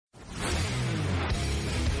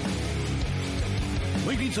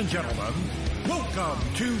Ladies and gentlemen, welcome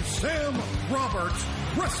to Sam Roberts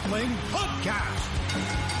Wrestling Podcast.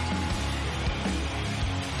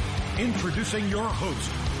 Introducing your host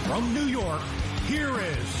from New York, here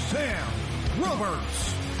is Sam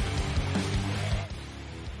Roberts.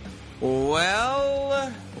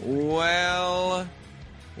 Well.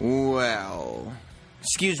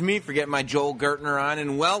 Excuse me for getting my Joel Gertner on,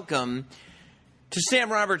 and welcome to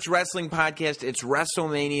Sam Roberts Wrestling Podcast. It's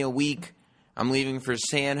WrestleMania week. I'm leaving for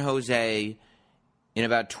San Jose in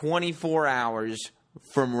about 24 hours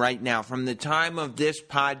from right now. From the time of this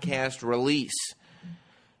podcast release,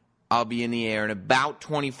 I'll be in the air in about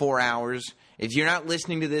 24 hours. If you're not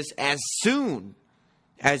listening to this as soon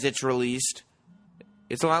as it's released,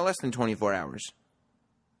 it's a lot less than 24 hours.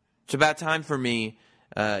 It's about time for me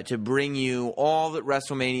to bring you all that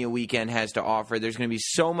WrestleMania weekend has to offer. There's going to be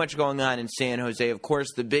so much going on in San Jose. Of course,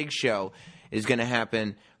 the big show is going to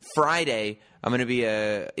happen Friday. I'm going to be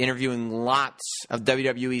interviewing lots of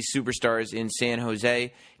WWE superstars in San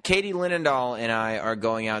Jose. Katie Linendahl and I are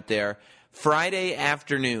going out there Friday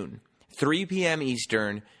afternoon, 3 p.m.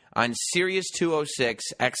 Eastern, on Sirius 206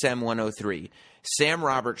 XM 103. Sam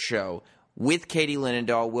Roberts Show with Katie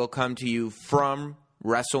Linendahl will come to you from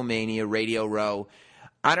WrestleMania Radio Row.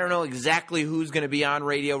 I don't know exactly who's going to be on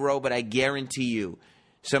Radio Row, but I guarantee you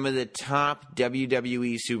some of the top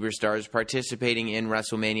WWE superstars participating in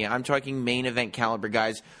WrestleMania. I'm talking main event caliber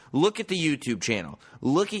guys. Look at the YouTube channel.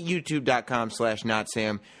 Look at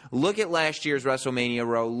youtube.com/notsam. Look at last year's WrestleMania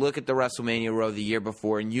Row. Look at the WrestleMania Row the year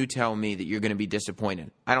before, and you tell me that you're going to be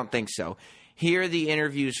disappointed. I don't think so. Here are the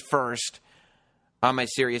interviews first on my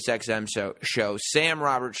SiriusXM show, Sam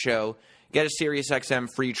Roberts Show. Get a SiriusXM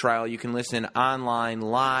free trial. You can listen online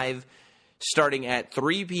live starting at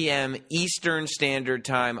 3 p.m. Eastern Standard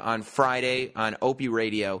Time on Friday on Opie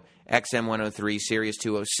Radio, XM 103, Sirius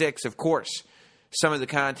 206. Of course, some of the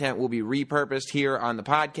content will be repurposed here on the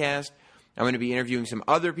podcast. I'm going to be interviewing some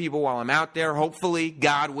other people while I'm out there, hopefully,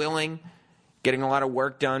 God willing, getting a lot of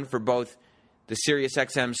work done for both the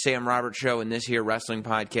SiriusXM Sam Roberts Show and this here wrestling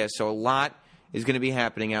podcast. So a lot is going to be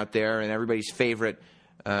happening out there, and everybody's favorite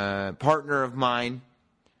partner of mine,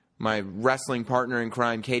 my wrestling partner in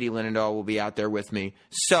crime, Katie Linendahl, will be out there with me.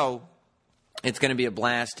 So it's going to be a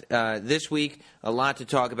blast. This week, a lot to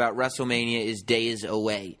talk about. WrestleMania is days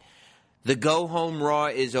away. The go-home Raw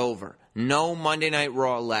is over. No Monday Night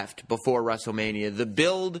Raw left before WrestleMania. The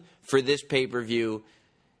build for this pay-per-view,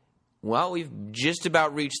 well, we've just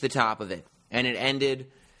about reached the top of it. And it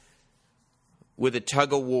ended with a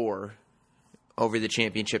tug-of-war over the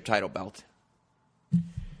championship title belt.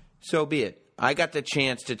 So be it. I got the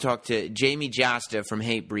chance to talk to Jamie Jasta from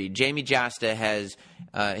Hatebreed. Jamie Jasta has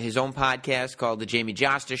his own podcast called The Jamie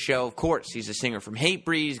Jasta Show. Of course, he's a singer from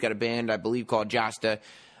Hatebreed. He's got a band, I believe, called Jasta.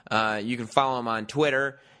 You can follow him on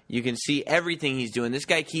Twitter. You can see everything he's doing. This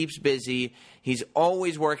guy keeps busy. He's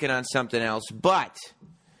always working on something else. But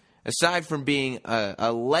aside from being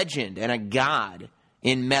a legend and a god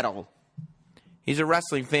in metal, he's a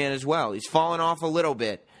wrestling fan as well. He's fallen off a little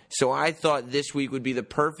bit. So I thought this week would be the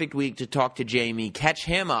perfect week to talk to Jamie, catch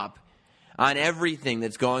him up on everything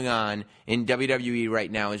that's going on in WWE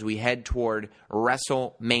right now as we head toward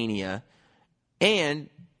WrestleMania. And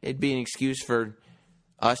it'd be an excuse for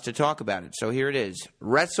us to talk about it. So here it is.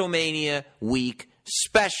 WrestleMania week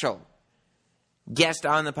special. Guest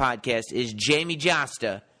on the podcast is Jamie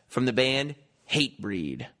Jasta from the band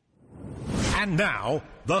Hatebreed. And now,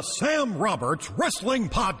 the Sam Roberts Wrestling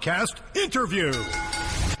Podcast interview.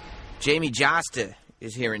 Jamie Jasta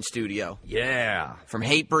is here in studio. Yeah. From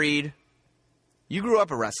Hatebreed. You grew up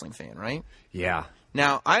a wrestling fan, right? Yeah.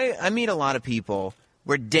 Now, I meet a lot of people.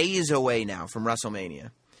 We're days away now from WrestleMania.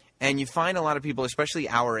 And you find a lot of people, especially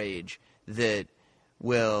our age, that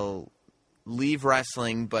will leave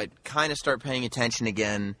wrestling but kind of start paying attention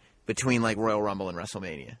again between, like, Royal Rumble and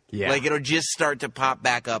WrestleMania. Yeah. Like, it'll just start to pop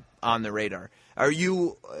back up on the radar. Are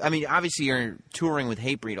you – I mean, obviously you're touring with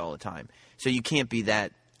Hatebreed all the time, so you can't be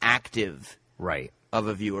that active right of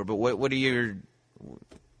a viewer, but what are your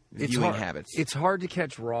viewing habits? It's hard to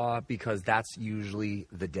catch Raw because that's usually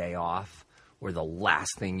the day off where the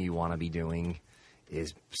last thing you want to be doing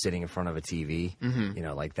is sitting in front of a TV. Mm-hmm. You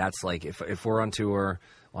know, like that's like if we're on tour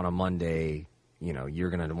on a Monday, you know, you're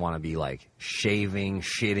going to want to be like shaving,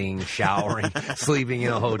 shitting, showering, sleeping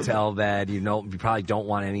in a hotel bed. You probably don't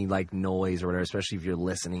want any like noise or whatever, especially if you're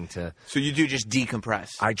listening to. So you do just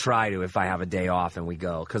decompress. I try to if I have a day off and we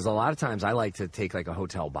go. Because a lot of times I like to take like a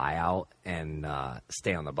hotel buyout and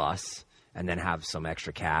stay on the bus and then have some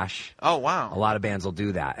extra cash. Oh, wow. A lot of bands will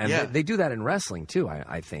do that. And yeah. they do that in wrestling too,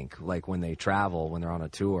 I think. Like when they travel, when they're on a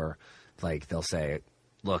tour, like they'll say,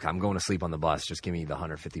 look, I'm going to sleep on the bus. Just give me the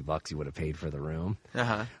 $150 you would have paid for the room.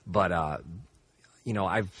 Uh-huh. But, you know,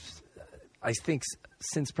 I think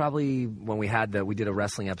since probably when we did a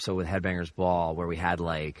wrestling episode with Headbangers Ball where we had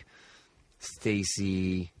like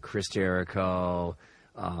Stacy, Chris Jericho,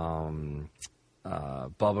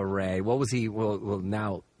 Bubba Ray. What was he? Well,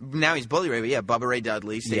 now he's Bully Ray, but yeah, Bubba Ray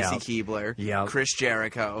Dudley, Stacy Keibler, Chris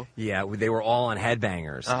Jericho. Yeah, they were all on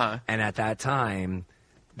Headbangers. Uh-huh. And at that time,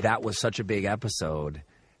 that was such a big episode.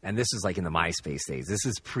 And this is like in the MySpace days. This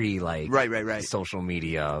is pre right. social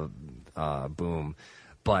media boom.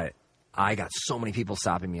 But I got so many people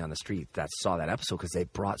stopping me on the street that saw that episode because they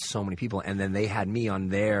brought so many people. And then they had me on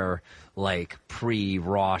their like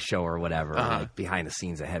pre-Raw show or whatever, like behind the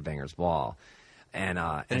scenes at Headbangers Ball. And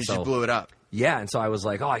it so, just blew it up. Yeah, and so I was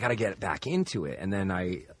like, oh, I got to get back into it. And then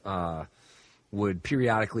I would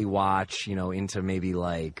periodically watch, you know, into maybe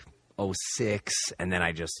like 06, and then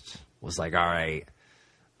I just was like, all right.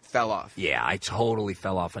 Fell off. Yeah, I totally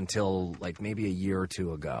fell off until like maybe a year or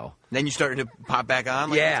two ago. Then you started to pop back on?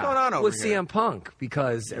 Like, yeah. What's going on over with here? CM Punk,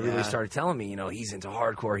 because everybody started telling me, you know, he's into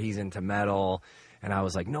hardcore, he's into metal. And I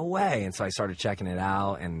was like, no way. And so I started checking it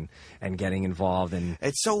out and getting involved. And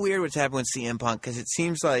it's so weird what's happening with CM Punk because it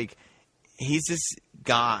seems like he's this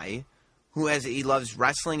guy who he loves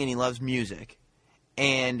wrestling and he loves music.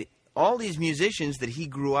 And all these musicians that he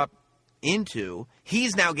grew up into,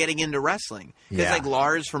 he's now getting into wrestling. Because like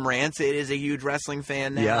Lars from Rancid is a huge wrestling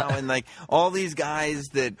fan now. Yeah. And like all these guys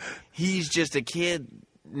that he's just a kid,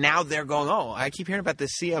 now they're going, oh, I keep hearing about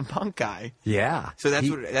this CM Punk guy. yeah. So that's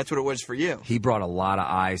what it was for you. He brought a lot of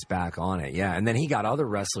eyes back on it, yeah. And then he got other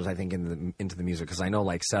wrestlers, I think, into the music. Because I know,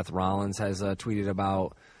 like, Seth Rollins has tweeted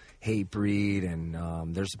about Hatebreed,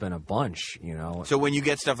 and there's been a bunch, you know. So when you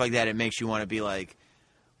get stuff like that, it makes you want to be like,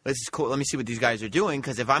 this is cool. Let me see what these guys are doing,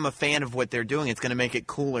 because if I'm a fan of what they're doing, it's going to make it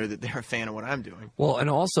cooler that they're a fan of what I'm doing. Well, and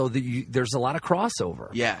also there's a lot of crossover.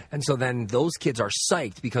 Yeah. And so then those kids are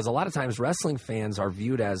psyched because a lot of times wrestling fans are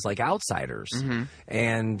viewed as like outsiders. Mm-hmm.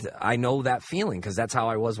 And I know that feeling because that's how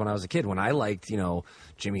I was when I was a kid. When I liked, you know,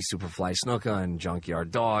 Jimmy Superfly Snuka and Junkyard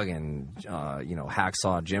Dog and, you know,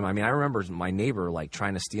 Hacksaw Jim. I mean, I remember my neighbor like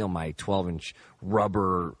trying to steal my 12-inch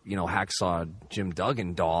rubber, you know, Hacksaw Jim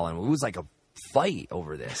Duggan doll. And it was like a fight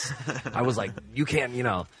over this. I was like, you can't, you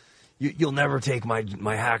know, you'll never take my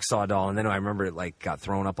Hacksaw doll. And then I remember it like got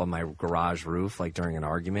thrown up on my garage roof like during an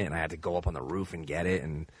argument, and I had to go up on the roof and get it.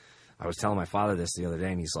 And I was telling my father this the other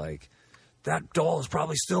day, and he's like, that doll is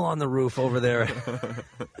probably still on the roof over there.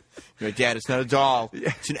 You're like, Dad, it's not a doll.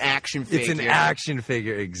 It's an action figure. It's an action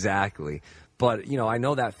figure, exactly. But, you know, I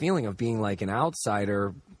know that feeling of being like an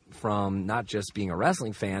outsider from not just being a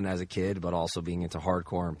wrestling fan as a kid, but also being into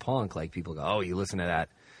hardcore and punk. Like, people go, oh, you listen to that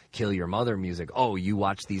Kill Your Mother music. Oh, you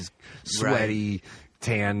watch these sweaty,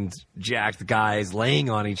 tanned, jacked guys laying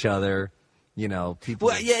on each other. You know, people.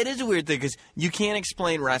 Well, yeah, it is a weird thing because you can't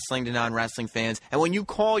explain wrestling to non-wrestling fans. And when you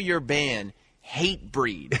call your band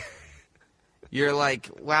Hatebreed, you're like,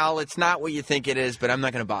 well, it's not what you think it is, but I'm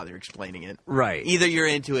not going to bother explaining it. Right. Either you're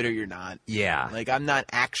into it or you're not. Yeah. Like, I'm not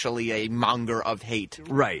actually a monger of hate.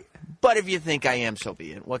 Right. But if you think I am, so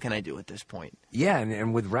be it. What can I do at this point? Yeah,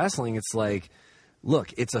 and with wrestling, it's like,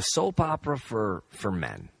 look, it's a soap opera for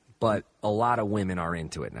men, but a lot of women are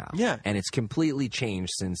into it now. Yeah. And it's completely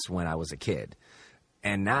changed since when I was a kid.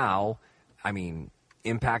 And now, I mean,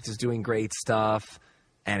 Impact is doing great stuff.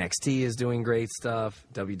 NXT is doing great stuff.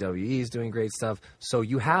 WWE is doing great stuff. So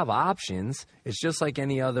you have options. It's just like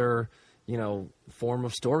any other, you know, form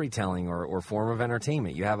of storytelling or form of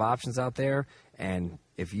entertainment. You have options out there, and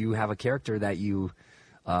if you have a character that you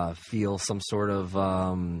feel some sort of,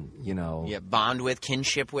 you know... Yeah, bond with,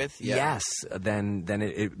 kinship with. Yeah. Yes, then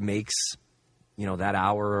it makes... You know, that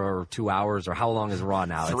hour or 2 hours, or how long is Raw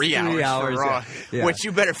now? 3 hours. 3 hours for Raw. Yeah. Which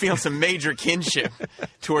you better feel some major kinship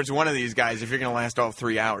towards one of these guys if you're going to last all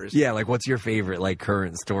 3 hours. Yeah, like what's your favorite like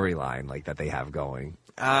current storyline like that they have going?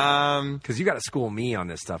 Because you got to school me on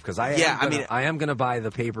this stuff. Because I am gonna buy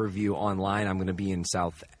the pay-per-view online. I'm gonna be in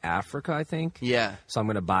South Africa, I think. Yeah. So I'm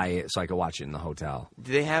gonna buy it so I can watch it in the hotel.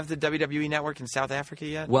 Do they have the WWE Network in South Africa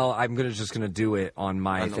yet? Well, I'm just gonna do it on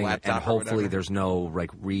my thing, and hopefully there's no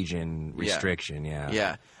like region restriction.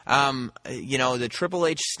 Yeah. Yeah. You know, the Triple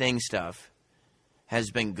H Sting stuff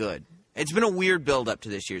has been good. It's been a weird build-up to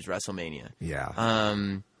this year's WrestleMania. Yeah.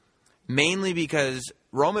 Mainly because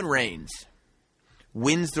Roman Reigns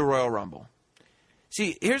wins the Royal Rumble.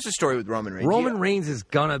 See, here's the story with Roman Reigns. Roman Reigns is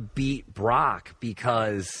gonna beat Brock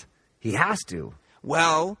because he has to.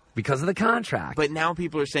 Well, because of the contract. But now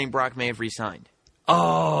people are saying Brock may have re-signed.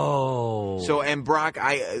 Oh. So, and Brock,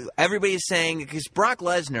 everybody's saying, because Brock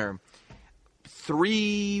Lesnar,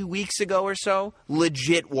 3 weeks ago or so,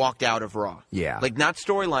 legit walked out of Raw. Yeah. Like, not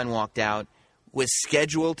storyline walked out, was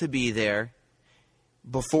scheduled to be there.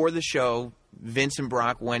 Before the show, Vince and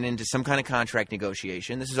Brock went into some kind of contract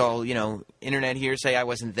negotiation. This is all, internet hearsay. I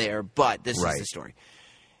wasn't there, but this is the story.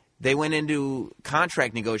 They went into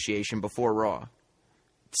contract negotiation before Raw.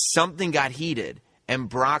 Something got heated, and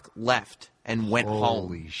Brock left and went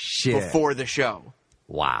home shit. before the show.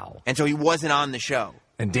 Wow. And so he wasn't on the show.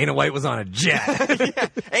 And Dana White was on a jet. Yeah.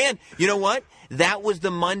 And you know what? That was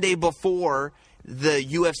the Monday before the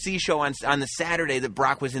UFC show on the Saturday that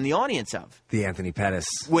Brock was in the audience of. The Anthony Pettis.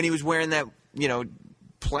 When he was wearing that,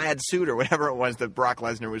 plaid suit or whatever it was that Brock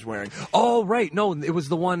Lesnar was wearing. Oh, right. No, it was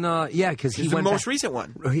the one, because he went the most recent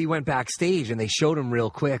one. He went backstage, and they showed him real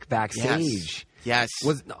quick backstage. Yes.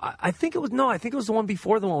 I think it was the one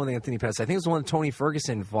before the one with Anthony Pettis. I think it was the one Tony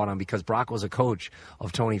Ferguson fought on because Brock was a coach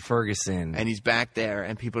of Tony Ferguson. And he's back there,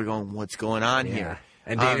 and people are going, what's going on here?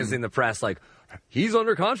 And Dana's in the press like, he's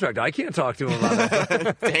under contract. I can't talk to him about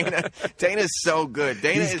that. Dana's so good.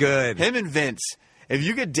 He's good. Him and Vince. If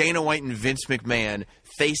you get Dana White and Vince McMahon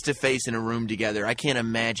face-to-face in a room together, I can't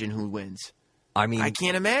imagine who wins. I mean, I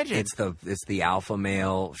can't imagine. It's the alpha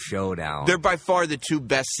male showdown. They're by far the two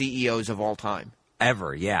best CEOs of all time.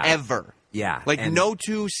 Ever, yeah. Ever. Yeah. Like, no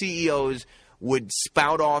two CEOs would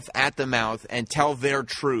spout off at the mouth and tell their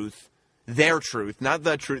truth, not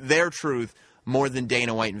the truth, their truth, more than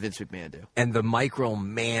Dana White and Vince McMahon do. And the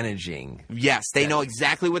micromanaging. Yes, they know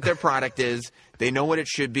exactly what their product is. They know what it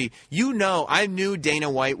should be. I knew Dana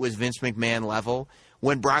White was Vince McMahon level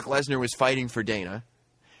when Brock Lesnar was fighting for Dana.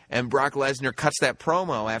 And Brock Lesnar cuts that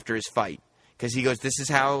promo after his fight because he goes, this is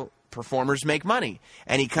how performers make money.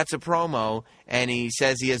 And he cuts a promo and he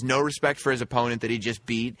says he has no respect for his opponent that he just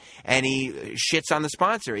beat, and he shits on the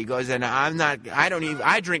sponsor. He goes, and I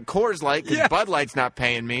drink Coors Light because Bud Light's not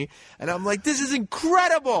paying me. And I'm like, this is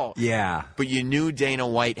incredible. Yeah. But you knew Dana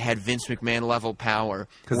White had Vince McMahon level power.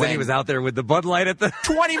 Because then he was out there with the Bud Light at the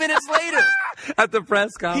 20 minutes later. At the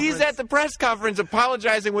press conference. He's at the press conference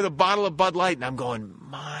apologizing with a bottle of Bud Light, and I'm going,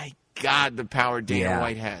 my God, the power Dana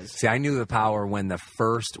White has. See, I knew the power when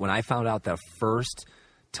I found out the first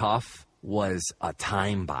tough was a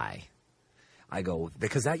time buy. I go,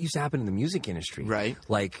 because that used to happen in the music industry. Right.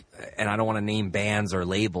 Like, and I don't want to name bands or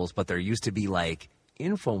labels, but there used to be like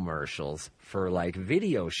infomercials for like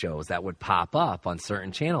video shows that would pop up on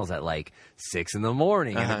certain channels at like 6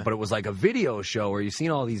 a.m. But it was like a video show where you've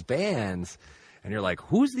seen all these bands and you're like,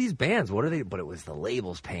 who's these bands? What are they? But it was the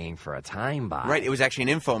labels paying for a time buy. Right. It was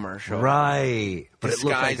actually an infomercial. Right. But it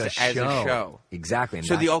looked like as a show. Exactly. And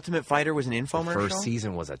so The Ultimate Fighter was an infomercial? The first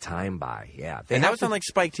season was a time buy. Yeah. And that was on like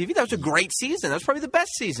Spike TV. That was a great season. That was probably the best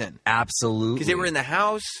season. Absolutely. Because they were in the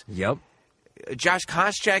house. Yep. Josh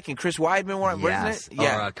Koscheck and Chris Weidman were, wasn't it?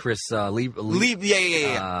 Yeah. Or Chris Lieb.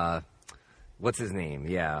 What's his name?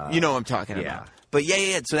 Yeah. You know what I'm talking about. But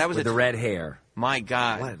So that was with the red hair. My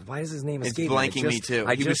God. Why is his name It's escaping? blanking me too.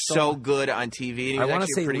 He was so good on TV. I want to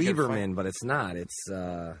say Lieberman, but it's not.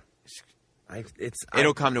 It'll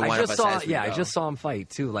come to one of us as we go. I just saw him fight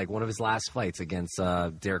too, like one of his last fights against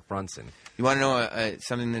Derek Brunson. You want to know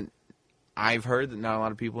something that I've heard that not a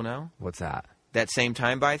lot of people know? What's that? That same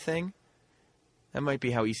time buy thing? That might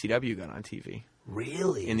be how ECW got on TV.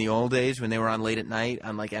 Really? In the old days when they were on late at night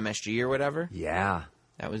on like MSG or whatever? Yeah.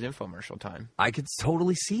 That was infomercial time. I could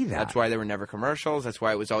totally see that. That's why there were never commercials. That's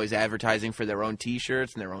why it was always advertising for their own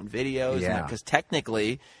T-shirts and their own videos. Yeah. Because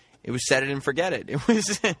technically, it was set it and forget it. It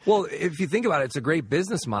was. Well, if you think about it, it's a great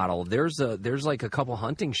business model. There's like a couple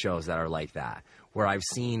hunting shows that are like that, where I've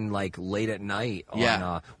seen like late at night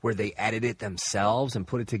on, where they edit it themselves and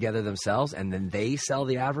put it together themselves, and then they sell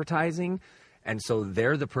the advertising. And so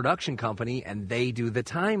they're the production company, and they do the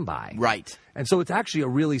time buy. Right. And so it's actually a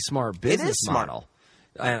really smart business model.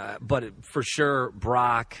 But for sure,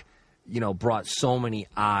 Brock, brought so many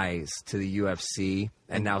eyes to the UFC,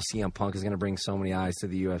 and now CM Punk is going to bring so many eyes to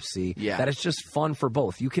the UFC. Yeah. That it's just fun for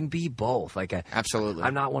both. You can be both. Absolutely.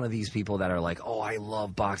 I'm not one of these people that are like, oh, I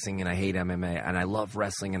love boxing and I hate MMA, and I love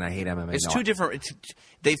wrestling and I hate MMA. It's two different.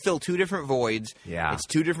 They fill two different voids. Yeah. It's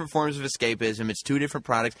two different forms of escapism. It's two different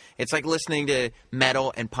products. It's like listening to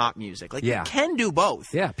metal and pop music. You can do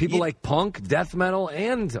both. Yeah. People like punk, death metal,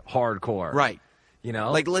 and hardcore. Right.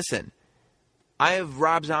 Listen. I have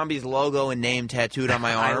Rob Zombie's logo and name tattooed on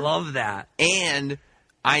my arm. I love that. And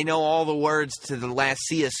I know all the words to the last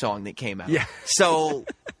Sia song that came out. Yeah. So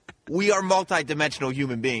we are multidimensional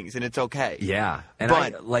human beings, and it's okay. Yeah, and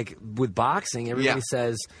But- like with boxing, everybody Yeah.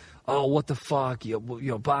 says, "Oh, what the fuck? You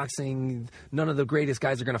know, boxing. None of the greatest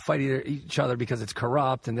guys are going to fight each other because it's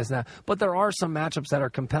corrupt and this and that." But there are some matchups that are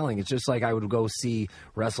compelling. It's just like I would go see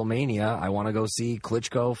WrestleMania. I want to go see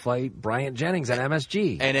Klitschko fight Bryant Jennings at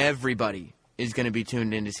MSG. And everybody is going to be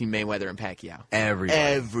tuned in to see Mayweather and Pacquiao. Everybody.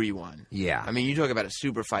 Everyone. Yeah. I mean, you talk about a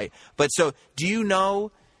super fight. But so, do you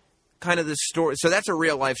know kind of the story? So that's a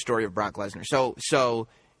real life story of Brock Lesnar. So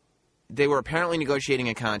they were apparently negotiating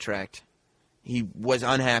a contract. He was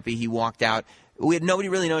unhappy. He walked out. Nobody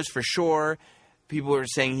really knows for sure. People were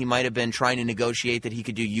saying he might have been trying to negotiate that he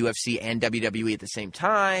could do UFC and WWE at the same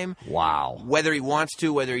time. Wow. Whether he wants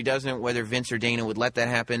to, whether he doesn't, whether Vince or Dana would let that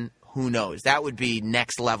happen, who knows? That would be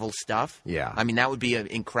next level stuff. Yeah. I mean, that would be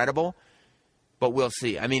incredible. But we'll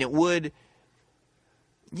see. I mean, it would.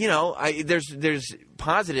 You know, there's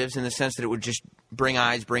positives in the sense that it would just bring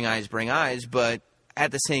eyes. But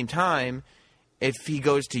at the same time, if he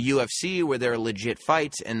goes to UFC where there are legit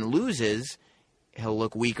fights and loses, he'll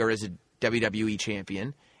look weaker as a WWE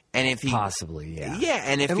champion. And if he Possibly, yeah. Yeah,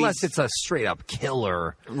 and if unless it's a straight up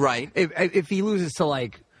killer, right. If he loses to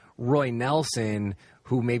like Roy Nelson,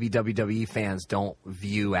 who maybe WWE fans don't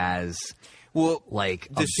view as like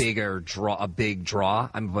a big draw.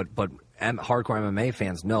 But hardcore MMA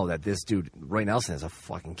fans know that this dude Roy Nelson is a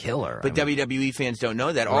fucking killer. But WWE fans don't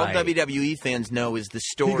know that. All Right. WWE fans know is the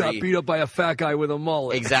story. He got beat up by a fat guy with a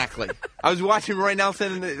mullet. Exactly. I was watching Roy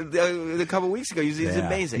Nelson a couple weeks ago. He's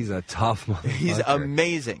amazing. He's a tough motherfucker. He's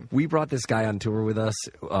amazing. We brought this guy on tour with us.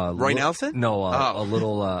 Roy Nelson? No, Oh. a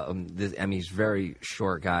little. He's a very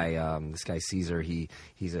short guy. This guy Caesar.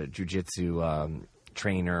 He's a jiu-jitsu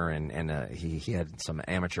trainer, and he had some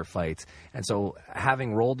amateur fights. And so,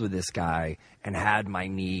 having rolled with this guy and had my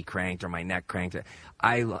knee cranked or my neck cranked,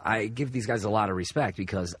 I give these guys a lot of respect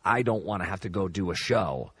because I don't want to have to go do a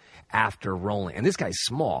show after rolling. And this guy's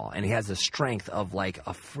small, and he has the strength of like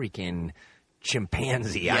a freaking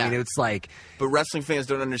chimpanzee. Yeah. I mean, it's like. But wrestling fans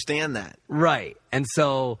don't understand that. Right. And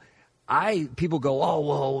so people go, "Oh,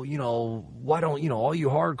 well, you know, why don't, you know, all you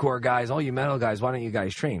hardcore guys, all you metal guys, why don't you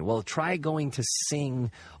guys train?" Well, try going to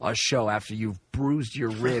sing a show after you've bruised your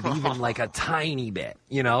rib even like a tiny bit,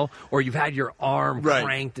 you know, or you've had your arm Right.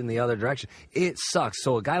 cranked in the other direction. It sucks.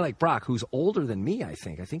 So a guy like Brock, who's older than me, I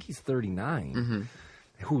think he's 39.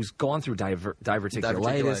 Who's gone through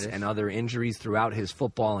diverticulitis and other injuries throughout his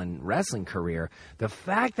football and wrestling career, the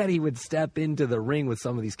fact that he would step into the ring with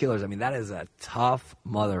some of these killers, I mean, that is a tough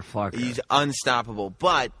motherfucker. He's unstoppable.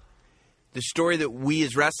 But the story that we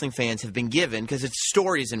as wrestling fans have been given, because it's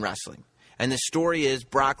stories in wrestling, and the story is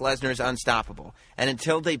Brock Lesnar is unstoppable. And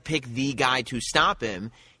until they pick the guy to stop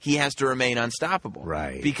him, he has to remain unstoppable.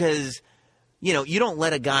 Right. Because, you know, you don't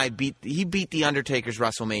let a guy he beat The Undertaker's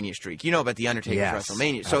WrestleMania streak. You know about The Undertaker's Yes,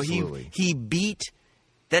 WrestleMania. So absolutely. he beat,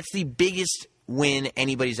 that's the biggest win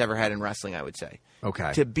anybody's ever had in wrestling, I would say.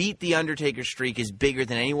 Okay. To beat The Undertaker's streak is bigger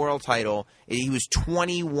than any world title. He was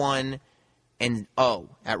 21-0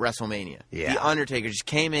 at WrestleMania. Yeah. The Undertaker just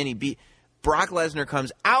came in, he beat. Brock Lesnar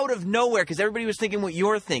comes out of nowhere because everybody was thinking what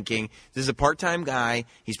you're thinking. This is a part-time guy.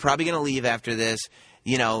 He's probably going to leave after this.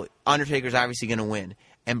 You know, Undertaker's obviously going to win.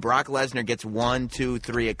 And Brock Lesnar gets 1, 2,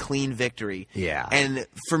 3, a clean victory. Yeah. And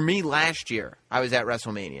for me last year, I was at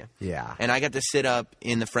WrestleMania. Yeah. And I got to sit up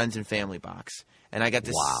in the Friends and Family box. And I got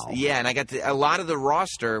to, Wow. and I got to, a lot of the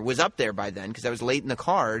roster was up there by then because I was late in the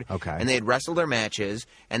card. Okay. And they had wrestled their matches,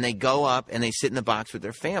 and they go up and they sit in the box with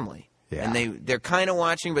their family. Yeah. And they're kind of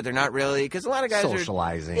watching, but they're not really, because a lot of guys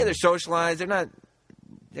Socializing. they're socialized. They're not,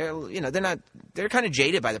 they're kind of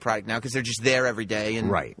jaded by the product now because they're just there every day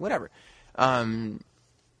and Right. whatever.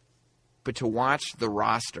 But to watch the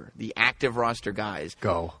roster, the active roster guys,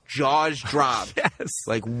 Go. jaws drop. Yes.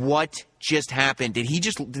 Like, what just happened? Did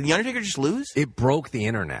The Undertaker just lose? It broke the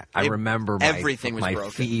internet. I remember everything was my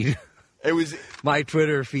broken. feed. It was My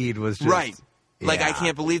Twitter feed was just right. Like, I yeah.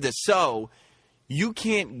 can't believe this. So, you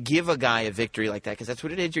can't give a guy a victory like that because that's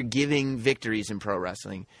what it is. You're giving victories in pro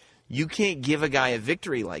wrestling. You can't give a guy a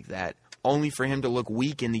victory like that only for him to look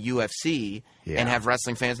weak in the UFC and have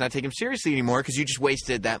wrestling fans not take him seriously anymore because you just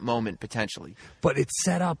wasted that moment potentially. But it's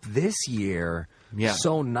set up this year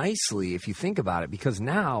so nicely if you think about it, because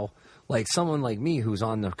now, like someone like me who's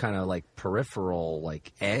on the kind of like peripheral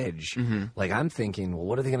like edge, like I'm thinking, well,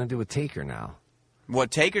 what are they going to do with Taker now? Well,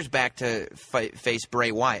 Taker's back to face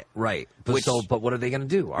Bray Wyatt. Right. But but what are they going to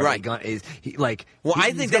do? Are Right. they going like Well, I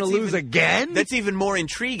he's think going to that's lose even, again? That's even more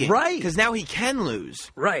intriguing. Right. Because now he can lose.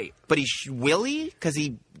 right. But will he? Because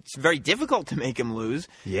it's very difficult to make him lose.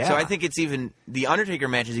 Yeah. So I think the Undertaker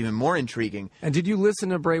match is even more intriguing. And did you listen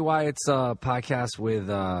to Bray Wyatt's podcast with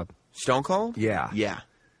Stone Cold? Yeah. Yeah.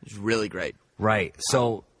 It's really great. Right.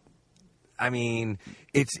 So, I mean,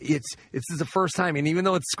 it's the first time, and even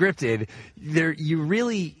though it's scripted,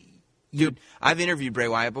 Dude, I've interviewed Bray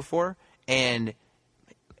Wyatt before, and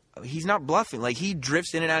he's not bluffing. Like, he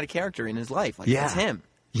drifts in and out of character in his life. Like, that's him.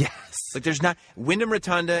 Yes. Like, there's not Wyndham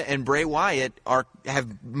Rotunda and Bray Wyatt have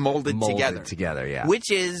molded together, yeah.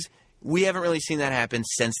 Which is, we haven't really seen that happen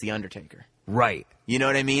since The Undertaker. Right. You know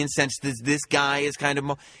what I mean? Since this guy is kind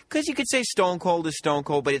of... Because you could say Stone Cold is Stone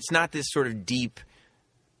Cold, but it's not this sort of deep,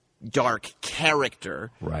 dark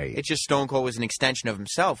character. Right. It's just Stone Cold was an extension of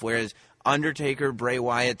himself, whereas Undertaker, Bray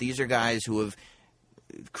Wyatt, these are guys who have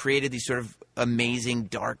created these sort of amazing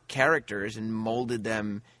dark characters and molded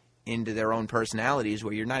them into their own personalities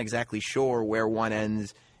where you're not exactly sure where one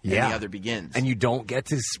ends and the other begins. And you don't get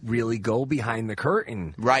to really go behind the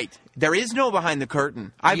curtain. Right. There is no behind the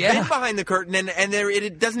curtain. I've been behind the curtain, and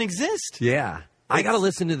it doesn't exist. Yeah. I got to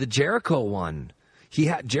listen to the Jericho one.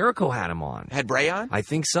 Jericho had him on. Had Bray on? I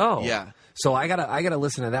think so. Yeah. So I gotta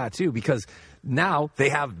listen to that too, because now they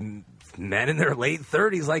have men in their late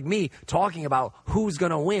 30s like me talking about who's going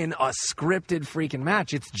to win a scripted freaking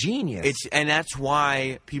match. It's genius. And that's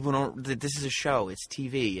why people don't... This is a show. It's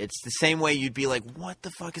TV. It's the same way you'd be like, what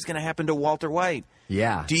the fuck is going to happen to Walter White?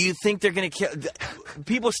 Yeah. Do you think they're going to kill...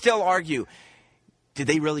 People still argue, did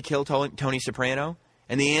they really kill Tony Soprano?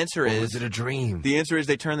 And the answer is... was it a dream? The answer is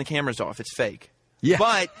they turned the cameras off. It's fake. Yeah.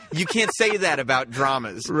 But you can't say that about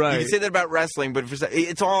dramas. Right. You can say that about wrestling, but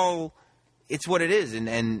it's all... It's what it is, and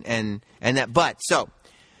that. But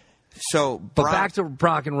back to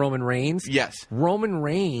Brock and Roman Reigns. Yes, Roman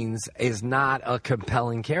Reigns is not a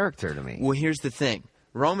compelling character to me. Well, here's the thing: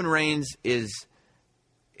 Roman Reigns is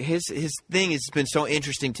his thing has been so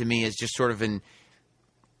interesting to me as just sort of an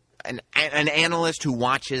analyst who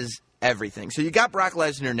watches everything. So you got Brock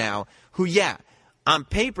Lesnar now, who on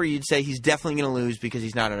paper you'd say he's definitely going to lose because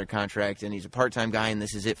he's not under contract and he's a part-time guy and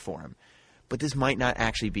this is it for him, but this might not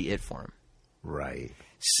actually be it for him. Right.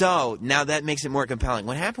 So now that makes it more compelling.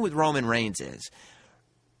 What happened with Roman Reigns is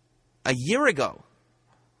a year ago,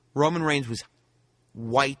 Roman Reigns was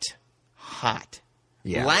white hot.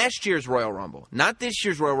 Yeah. Last year's Royal Rumble, not this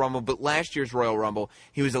year's Royal Rumble, but last year's Royal Rumble,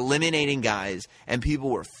 he was eliminating guys and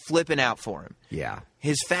people were flipping out for him. Yeah.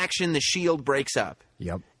 His faction, the Shield, breaks up.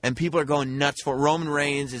 Yep. And people are going nuts for Roman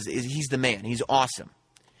Reigns. He's the man. He's awesome.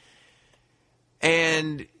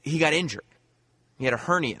 And he got injured. He had a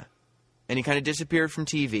hernia. And he kind of disappeared from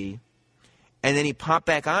TV. And then he popped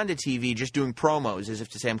back onto TV just doing promos as if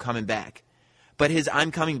to say, I'm coming back. But his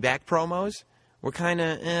I'm coming back promos were kind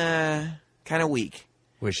of weak.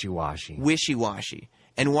 Wishy-washy. Wishy-washy.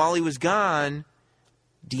 And while he was gone,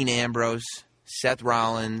 Dean Ambrose, Seth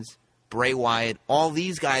Rollins, Bray Wyatt, all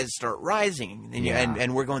these guys start rising.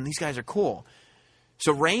 And we're going, these guys are cool.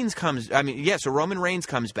 So Roman Reigns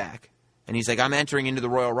comes back. And he's like, I'm entering into the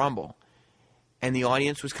Royal Rumble. And the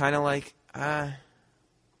audience was kind of like,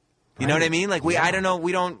 you know what I mean? Like, I don't know,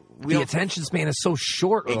 the attention span is so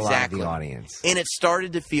short with a lot of the audience. And it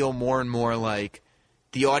started to feel more and more like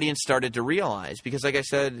the audience started to realize, because like I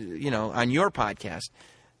said, on your podcast,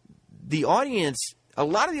 a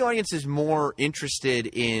lot of the audience is more interested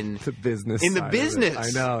in the business. In the business.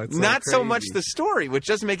 I know. It's not so much the story, which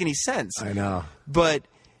doesn't make any sense. I know. But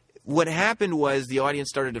what happened was the audience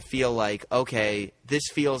started to feel like, okay, this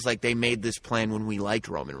feels like they made this plan when we liked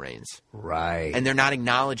Roman Reigns. Right. And they're not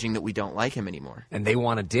acknowledging that we don't like him anymore. And they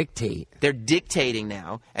want to dictate. They're dictating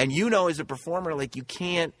now. And as a performer, like, you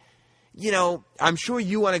can't, I'm sure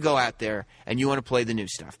you want to go out there and you want to play the new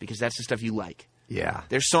stuff because that's the stuff you like. Yeah.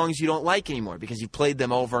 There's songs you don't like anymore because you played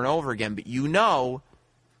them over and over again. But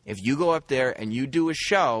if you go up there and you do a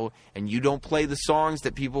show and you don't play the songs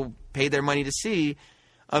that people pay their money to see,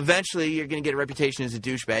 eventually you're going to get a reputation as a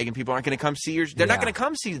douchebag and people aren't going to come see they're not going to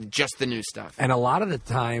come see just the new stuff. And a lot of the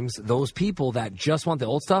times, those people that just want the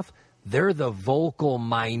old stuff, they're the vocal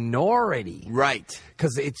minority. Right.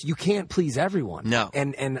 Because you can't please everyone. No.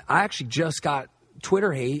 And I actually just got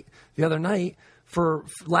Twitter hate the other night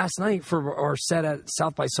last night for our set at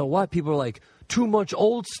South by So What. People are like, too much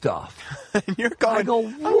old stuff. And you're going, I go,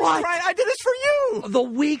 what? I did this for you. The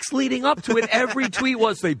weeks leading up to it, every tweet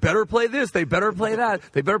was, they better play this, they better play that,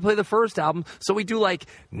 they better play the first album. So we do like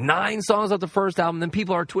 9 songs off the first album. Then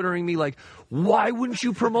people are twittering me like, why wouldn't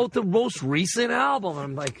you promote the most recent album? And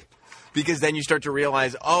I'm like... Because then you start to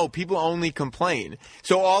realize, people only complain.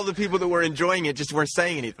 So all the people that were enjoying it just weren't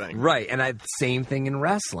saying anything. Right, and same thing in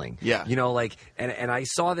wrestling. Yeah. And I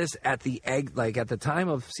saw this at at the time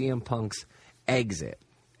of CM Punk's exit.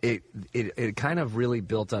 It kind of really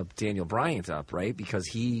built up Daniel Bryan up, right? Because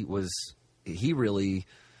he really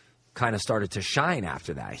kind of started to shine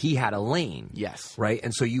after that. He had a lane. Yes. Right?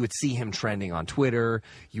 And so you would see him trending on Twitter.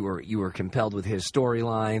 You were compelled with his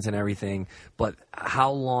storylines and everything. But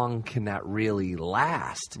how long can that really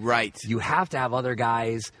last? Right. You have to have other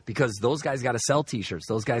guys, because those guys got to sell T-shirts.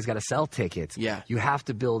 Those guys got to sell tickets. Yeah. You have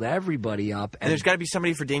to build everybody up. And there's got to be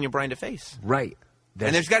somebody for Daniel Bryan to face. Right.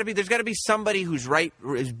 And there's got to be somebody who's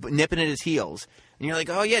is nipping at his heels. And you're like,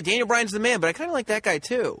 oh, yeah, Daniel Bryan's the man, but I kind of like that guy,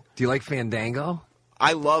 too. Do you like Fandango?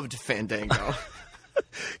 I loved Fandango.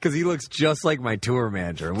 Because he looks just like my tour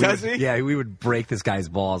manager. Does he? Yeah, we would break this guy's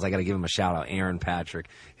balls. I got to give him a shout out. Aaron Patrick.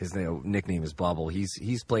 His nickname is Bubble.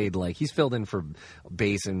 He's played he's filled in for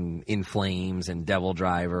bass in Flames and Devil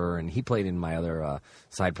Driver, and he played in my other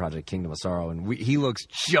side project, Kingdom of Sorrow. And he looks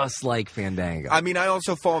just like Fandango. I mean, I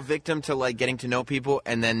also fall victim to getting to know people,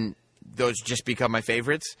 and then those just become my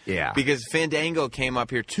favorites. Yeah. Because Fandango came up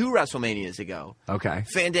here 2 WrestleManias ago. Okay.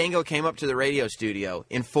 Fandango came up to the radio studio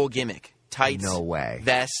in full gimmick. Tights, no way,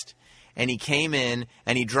 vest, and he came in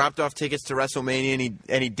and he dropped off tickets to WrestleMania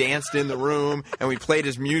and he danced in the room and we played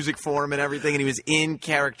his music for him and everything, and he was in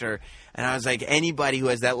character. And I was like, anybody who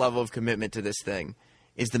has that level of commitment to this thing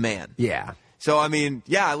is the man. Yeah. So I mean,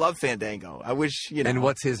 yeah, I love Fandango. I wish And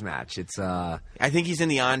what's his match? It's I think he's in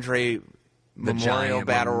the Andre Memorial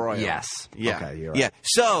Battle Royal. Yes. Yeah. Okay, you're right. Yeah.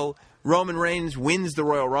 So Roman Reigns wins the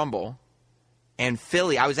Royal Rumble. And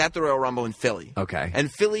Philly, I was at the Royal Rumble in Philly. Okay.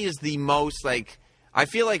 And Philly is the most, I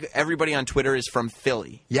feel like everybody on Twitter is from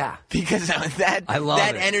Philly. Yeah. Because that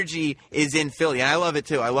energy is in Philly. And I love it,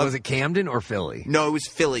 too. Was it Camden or Philly? No, it was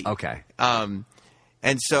Philly. Okay. And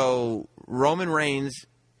so Roman Reigns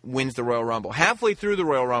wins the Royal Rumble. Halfway through the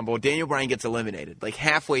Royal Rumble, Daniel Bryan gets eliminated.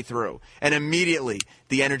 Halfway through. And immediately,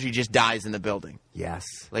 the energy just dies in the building. Yes.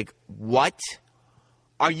 What?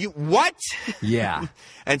 Are you what? Yeah.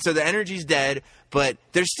 And so the energy's dead, but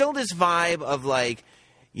there's still this vibe of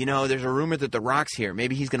there's a rumor that The Rock's here.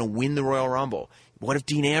 Maybe he's going to win the Royal Rumble. What if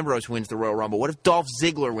Dean Ambrose wins the Royal Rumble? What if Dolph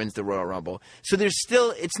Ziggler wins the Royal Rumble? So there's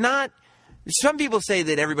still, it's not, some people say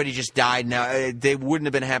that everybody just died now. They wouldn't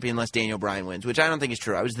have been happy unless Daniel Bryan wins, which I don't think is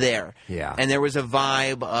true. I was there. Yeah. And there was a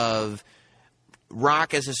vibe of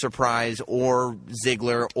Rock as a surprise, or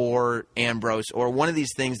Ziggler, or Ambrose, or one of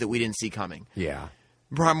these things that we didn't see coming. Yeah.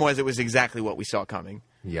 Problem was, it was exactly what we saw coming.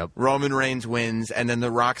 Yep. Roman Reigns wins, and then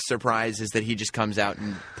The Rock's surprise is that he just comes out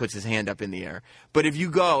and puts his hand up in the air. But if you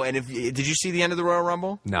go, and did you see the end of the Royal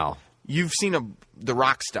Rumble? No. You've seen The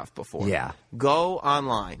Rock stuff before. Yeah. Go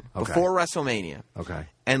online before WrestleMania. Okay.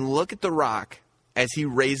 And look at The Rock as he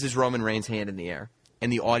raises Roman Reigns' hand in the air,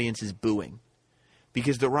 and the audience is booing.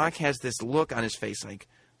 Because The Rock has this look on his face like,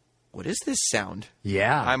 what is this sound?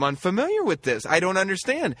 Yeah. I'm unfamiliar with this. I don't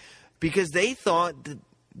understand. Because they thought that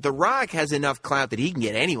The Rock has enough clout that he can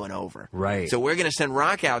get anyone over. Right. So we're going to send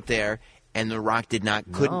Rock out there, and The Rock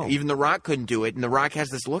even The Rock couldn't do it, and The Rock has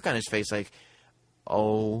this look on his face like,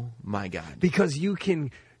 oh my God. Because you can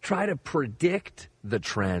try to predict the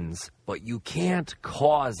trends, but you can't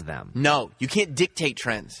cause them. No, you can't dictate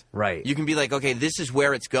trends. Right. You can be like, okay, this is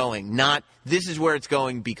where it's going, not this is where it's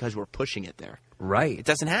going because we're pushing it there. Right. It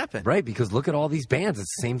doesn't happen. Right, because look at all these bands.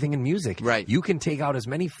 It's the same thing in music. Right. You can take out as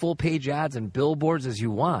many full-page ads and billboards as you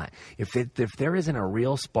want. If there isn't a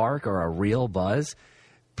real spark or a real buzz,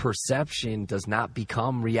 perception does not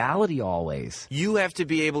become reality always. You have to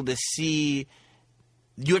be able to see...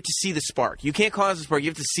 You have to see the spark. You can't cause the spark. You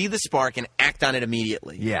have to see the spark and act on it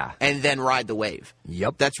immediately. Yeah. And then ride the wave.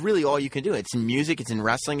 Yep. That's really all you can do. It's in music, it's in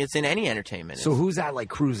wrestling, it's in any entertainment. So who's at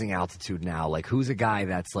cruising altitude now? Who's a guy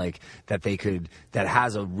that's that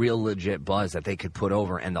has a real legit buzz that they could put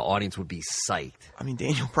over and the audience would be psyched? I mean,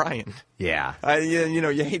 Daniel Bryan. Yeah.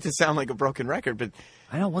 You hate to sound like a broken record, but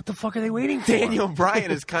I know. What the fuck are they waiting for? Daniel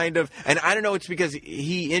Bryan is kind of, and I don't know, it's because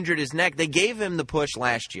he injured his neck. They gave him the push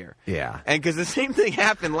last year. Yeah. And because the same thing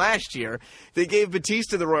happened last year, they gave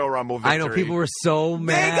Batista the Royal Rumble victory. I know. People were so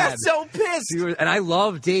mad. They got so pissed. And I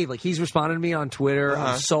love Dave. He's responded to me on Twitter. Uh-huh.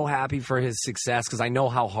 I'm so happy for his success because I know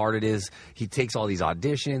how hard it is. He takes all these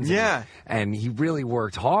auditions. Yeah. And he really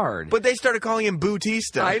worked hard. But they started calling him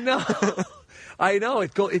Batista. I know. I know.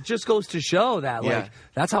 It just goes to show that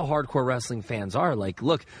that's how hardcore wrestling fans are.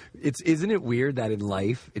 Look, isn't it weird that in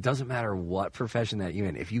life it doesn't matter what profession that you're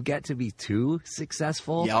in, if you get to be too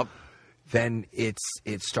successful, yep, then it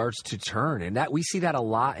starts to turn. And that we see that a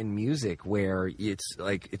lot in music where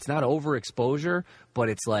it's not overexposure, but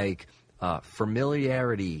it's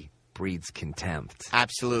familiarity breeds contempt.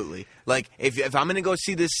 Absolutely. If I'm going to go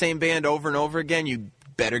see this same band over and over again, you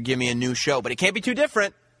better give me a new show, but it can't be too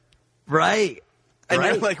different. Right. And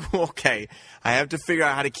you're like, well, okay, I have to figure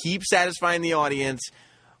out how to keep satisfying the audience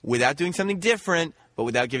without doing something different, but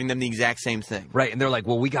without giving them the exact same thing. Right, and they're like,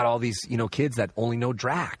 well, we got all these, kids that only know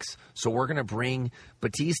Drax, so we're going to bring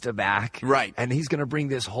Batista back. Right. And he's going to bring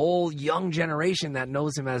this whole young generation that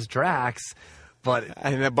knows him as Drax.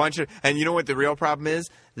 And you know what the real problem is?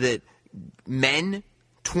 That men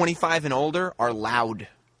 25 and older are loud.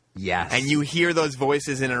 Yes. And you hear those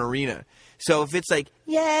voices in an arena. So if it's like,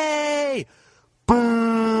 yay,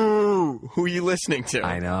 boo, who are you listening to?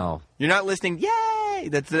 I know. You're not listening, yay,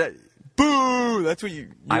 that's boo. That's what you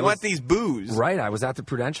want these boos. Right. I was at the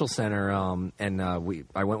Prudential Center, and I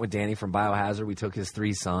went with Danny from Biohazard. We took his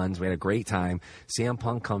 3 sons. We had a great time. CM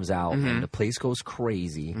Punk comes out, and the place goes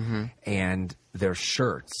crazy. And their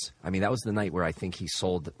shirts. I mean, that was the night where I think he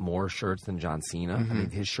sold more shirts than John Cena. I mean,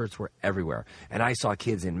 his shirts were everywhere. And I saw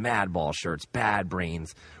kids in Madball shirts, Bad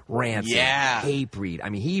Brains, Rancid, Hatebreed. I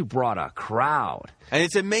mean, he brought a crowd. And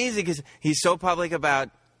it's amazing because he's so public about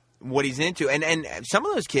what he's into. And some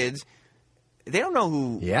of those kids, they don't know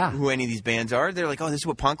who any of these bands are. They're like, oh, this is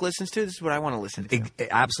what Punk listens to? This is what I want to listen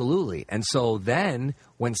to. Absolutely. And so then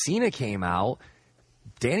when Cena came out,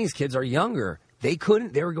 Danny's kids are younger. They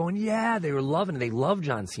couldn't. They were going, yeah. They were loving it. They love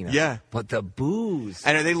John Cena. Yeah. But the boos.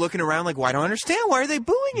 And are they looking around like, well, I don't understand. Why are they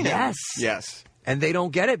booing him? Yes. Yes. And they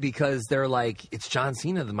don't get it because they're like, it's John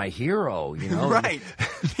Cena, my hero, Right.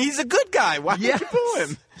 He's a good guy. Why would you boo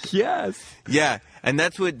him? Yes. Yeah. And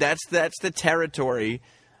that's the territory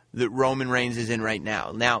that Roman Reigns is in right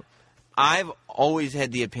now. Now, I've always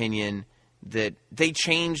had the opinion that they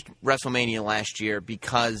changed WrestleMania last year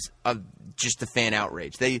because of just the fan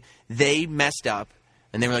outrage. They messed up,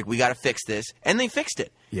 and they were like, we got to fix this, and they fixed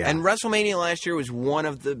it. Yeah. And WrestleMania last year was one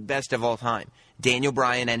of the best of all time. Daniel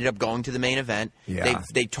Bryan ended up going to the main event. Yeah.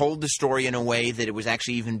 They told the story in a way that it was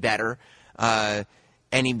actually even better.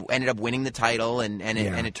 And he ended up winning the title, and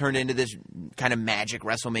it turned into this kind of magic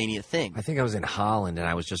WrestleMania thing. I think I was in Holland, and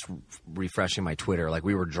I was just refreshing my Twitter. Like,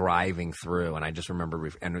 we were driving through, and I just remember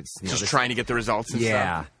trying to get the results and stuff.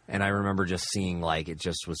 Yeah, and I remember just seeing, like, it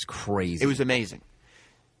just was crazy. It was amazing.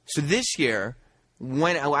 So this year,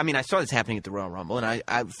 I saw this happening at the Royal Rumble, and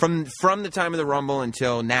I from the time of the Rumble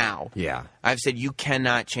until now, I've said you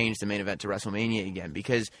cannot change the main event to WrestleMania again,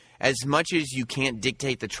 because as much as you can't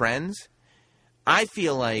dictate the trends, I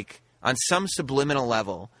feel like on some subliminal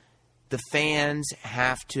level, the fans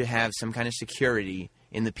have to have some kind of security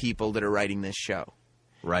in the people that are writing this show.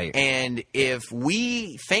 Right. And if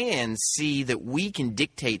we fans see that we can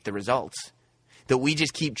dictate the results, that we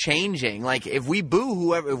just keep changing, like if we boo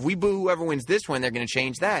whoever wins this one, they're going to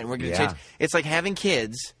change that, and we're going to change. It's like having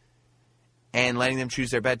kids and letting them choose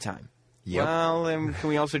their bedtime. Yep. Well, then can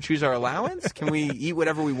we also choose our allowance? Can we eat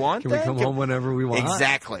whatever we want? Can we come home whenever we want?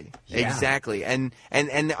 Exactly. Yeah. Exactly. And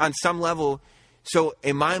on some level, so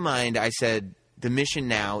in my mind, I said the mission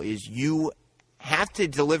now is you have to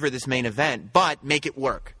deliver this main event, but make it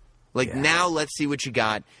work. Now let's see what you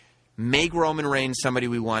got. Make Roman Reigns somebody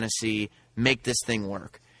we want to see. Make this thing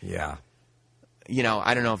work. Yeah.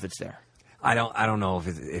 I don't know if it's there. I don't know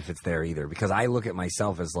if it's there either, because I look at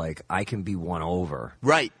myself as like I can be won over.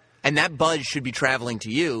 Right. And that buzz should be traveling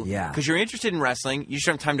to you. Yeah. Because you're interested in wrestling. You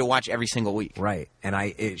should have time to watch every single week. Right. And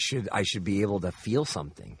I should be able to feel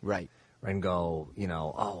something. Right. And go,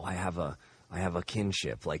 oh, I have a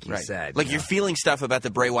kinship, like you said. Like you're feeling stuff about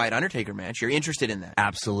the Bray Wyatt Undertaker match. You're interested in that.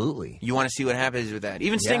 Absolutely. You want to see what happens with that.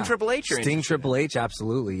 Even Sting Triple H. Sting Triple H,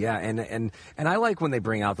 absolutely. Yeah. And I like when they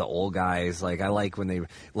bring out the old guys. Like I like when they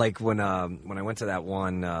when I went to that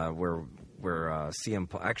one where CM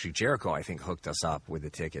Punk, actually Jericho, I think, hooked us up with the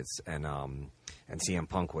tickets, and CM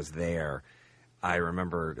Punk was there. I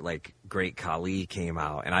remember like Great Khali came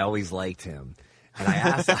out, and I always liked him. And I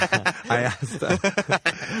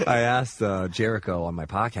asked Jericho on my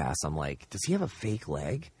podcast, I'm like, does he have a fake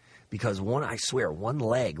leg? Because I swear, one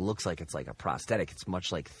leg looks like it's like a prosthetic. It's much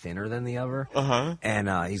like thinner than the other. Uh-huh. And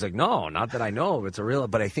he's like, no, not that I know of. It's a real.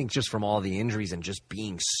 But I think just from all the injuries and just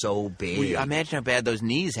being so big. Well, imagine how bad those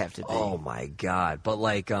knees have to be. Oh my God! But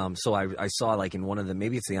like, so I saw like in one of the,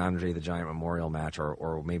 maybe it's the Andre the Giant Memorial match,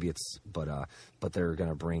 or maybe it's, but they're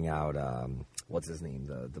gonna bring out what's his name,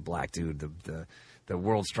 the black dude, the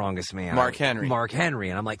world's strongest man, Mark Henry. Mark Henry,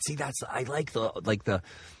 and I'm like, see, I like the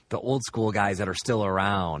old school guys that are still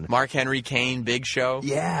around. Mark Henry, Kane, Big Show.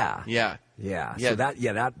 Yeah. Yeah. So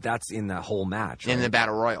that's in the whole match. Right? In the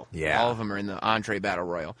Battle Royal. Yeah. All of them are in the Andre Battle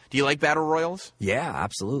Royal. Do you like Battle Royals? Yeah,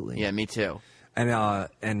 absolutely. Yeah, me too.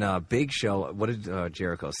 And Big Show, what did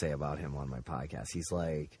Jericho say about him on my podcast? He's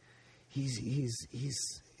like, he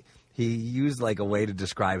he used like a way to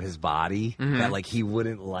describe his body that like he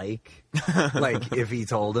wouldn't like if he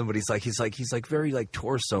told him, but he's like very like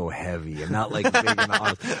torso heavy and not like big in the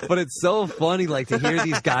arms. But it's so funny like to hear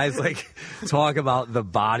these guys like talk about the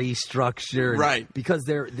body structure, right? Because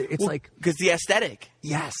because the aesthetic,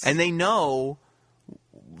 yes, and they know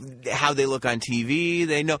how they look on TV.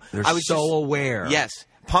 They know they're aware. Yes,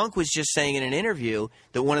 Punk was just saying in an interview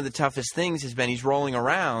that one of the toughest things has been he's rolling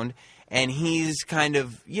around. And he's kind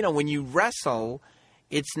of, when you wrestle,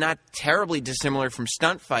 it's not terribly dissimilar from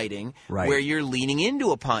stunt fighting, where you're leaning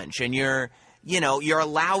into a punch and you're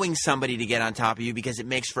allowing somebody to get on top of you because it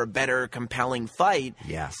makes for a better, compelling fight.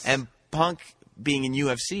 Yes. And Punk, being in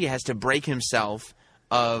UFC, has to break himself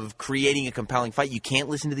of creating a compelling fight. You can't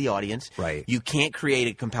listen to the audience. Right. You can't create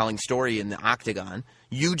a compelling story in the octagon.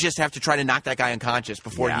 You just have to try to knock that guy unconscious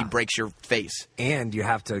before he breaks your face. And you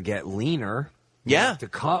have to get leaner. Yeah. To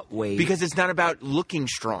cut weight. Because it's not about looking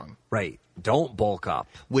strong. Right. Don't bulk up.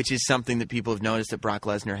 Which is something that people have noticed that Brock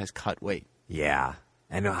Lesnar has cut weight. Yeah.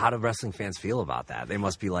 And how do wrestling fans feel about that? They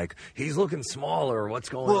must be like, he's looking smaller. What's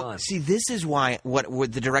going on? See, this is why what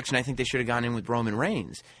the direction I think they should have gone in with Roman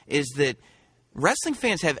Reigns is that wrestling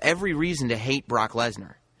fans have every reason to hate Brock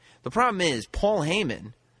Lesnar. The problem is Paul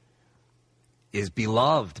Heyman is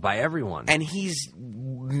beloved by everyone. And he's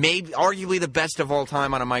maybe arguably the best of all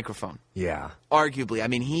time on a microphone. Yeah. Arguably. I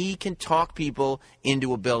mean, he can talk people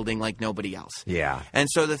into a building like nobody else. Yeah. And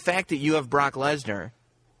so the fact that you have Brock Lesnar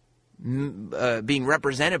being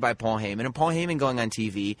represented by Paul Heyman, and Paul Heyman going on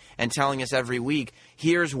TV and telling us every week,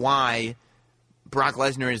 here's why Brock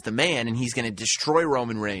Lesnar is the man and he's going to destroy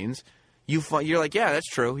Roman Reigns. You're like, yeah, that's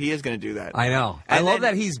true. He is going to do that. I know. And I love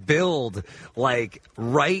that he's billed like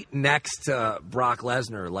right next to Brock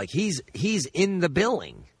Lesnar. Like he's in the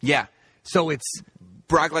billing. Yeah. So it's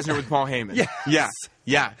Brock Lesnar with Paul Heyman. Yes. Yeah.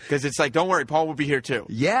 Yeah. Because it's like, don't worry, Paul will be here too.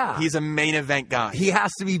 Yeah. He's a main event guy. He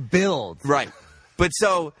has to be billed. Right. But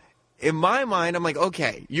so in my mind, I'm like,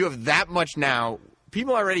 okay, you have that much now.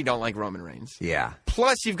 People already don't like Roman Reigns. Yeah.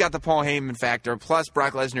 Plus you've got the Paul Heyman factor. Plus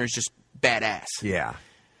Brock Lesnar is just badass. Yeah.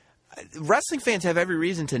 Wrestling fans have every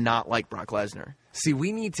reason to not like Brock Lesnar. See,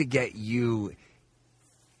 we need to get you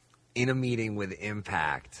in a meeting with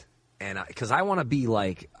Impact, and because I want to be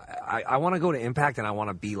like, I want to go to Impact, and I want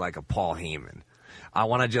to be like a Paul Heyman. I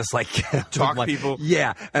want to just like talk people.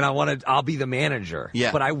 Yeah, and I'll be the manager.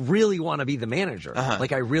 Yeah, but I really want to be the manager.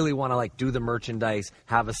 Like I really want to like do the merchandise,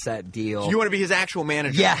 have a set deal. You want to be his actual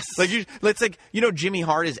manager. Yes. Jimmy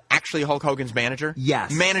Hart is actually Hulk Hogan's manager.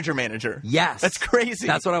 Yes. Manager. Yes. That's crazy.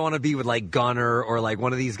 That's what I want to be with like Gunner or like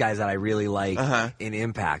one of these guys that I really like in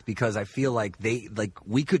Impact, because I feel like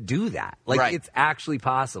we could do that. Like it's actually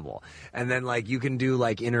possible. And then like you can do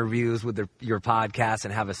like interviews with your podcast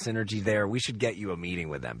and have a synergy there. We should get you a meeting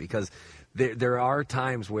with them, because there are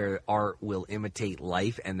times where art will imitate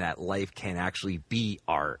life, and that life can actually be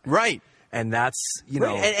art. Right. And that's,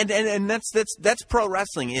 and that's pro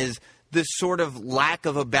wrestling, is this sort of lack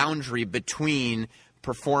of a boundary between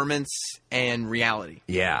performance and reality.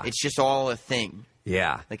 Yeah. It's just all a thing.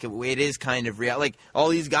 Yeah. Like it is kind of real. Like all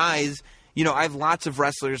these guys, I have lots of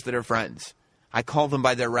wrestlers that are friends. I call them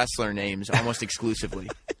by their wrestler names almost exclusively.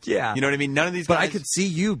 Yeah. You know what I mean? None of these guys. But I could see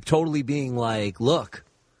you totally being like, look,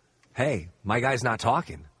 hey, my guy's not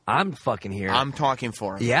talking. I'm fucking here. I'm talking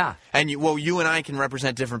for him. Yeah. And you and I can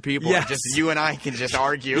represent different people. Yes. Just you and I can just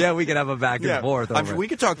argue. Yeah, we can have a back and forth over we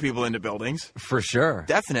could talk people into buildings. For sure.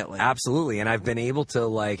 Definitely. Absolutely. And I've been able to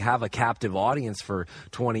like have a captive audience for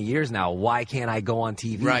 20 years now. Why can't I go on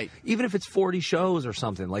TV? Right. Even if it's 40 shows or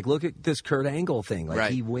something. Like look at this Kurt Angle thing.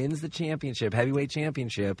 Like he wins the championship, heavyweight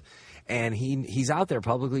championship, and he's out there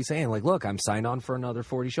publicly saying like, look, I'm signed on for another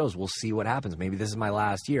 40 shows. We'll see what happens. Maybe this is my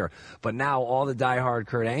last year. But now all the diehard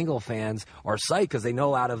Kurt Angle fans are psyched because they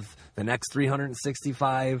know out of the next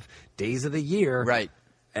 365 days of the year,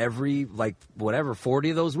 every 40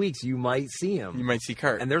 of those weeks you might see him. You might see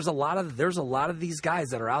Kurt. And there's a lot of these guys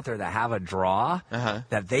that are out there that have a draw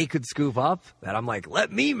that they could scoop up, that I'm like,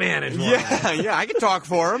 let me manage one. Yeah, I can talk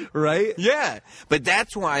for him. Right? Yeah. But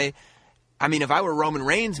that's why, I mean, if I were Roman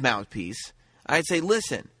Reigns' mouthpiece, I'd say,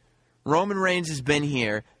 listen, Roman Reigns has been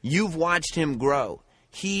here. You've watched him grow.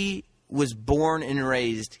 He was born and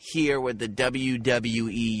raised here with the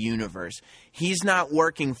WWE Universe. He's not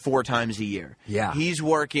working 4 times a year. Yeah. He's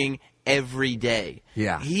working every day.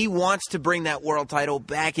 Yeah. He wants to bring that world title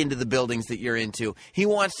back into the buildings that you're into. He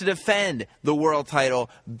wants to defend the world title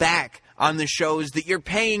back on the shows that you're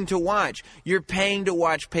paying to watch. You're paying to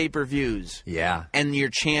watch pay-per-views. Yeah. And your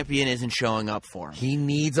champion isn't showing up for him. He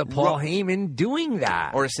needs a Paul Heyman doing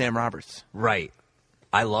that. Or a Sam Roberts. Right.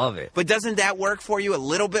 I love it. But doesn't that work for you a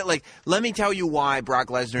little bit? Like, let me tell you why Brock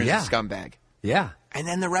Lesnar is a scumbag. Yeah. And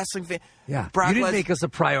then the wrestling fan. Yeah. You didn't make us a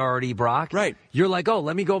priority, Brock. Right. You're like, oh,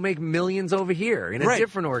 let me go make millions over here in a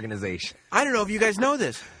different organization. I don't know if you guys know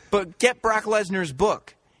this, but get Brock Lesnar's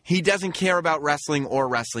book. He doesn't care about wrestling or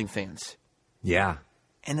wrestling fans. Yeah.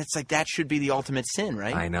 And it's like that should be the ultimate sin,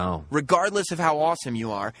 right? I know. Regardless of how awesome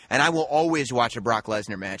you are. And I will always watch a Brock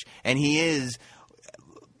Lesnar match. And he is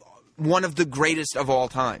one of the greatest of all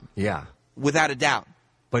time. Yeah. Without a doubt.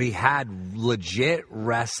 But he had legit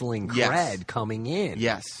wrestling cred coming in.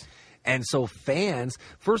 Yes. And so fans,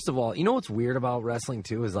 first of all, you know what's weird about wrestling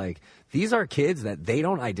too is like these are kids that they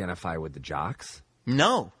don't identify with the jocks.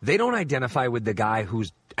 No. They don't identify with the guy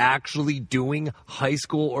who's actually doing high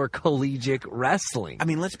school or collegiate wrestling. I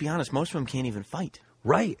mean, let's be honest, most of them can't even fight.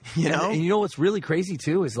 Right. You know? And you know what's really crazy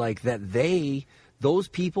too is like that those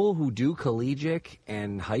people who do collegiate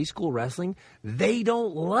and high school wrestling, they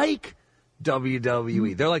don't like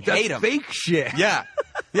WWE. They're like, that's fake shit. Yeah.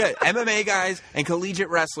 Yeah. MMA guys and collegiate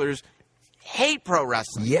wrestlers hate pro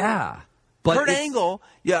wrestling. Yeah. But Kurt Angle,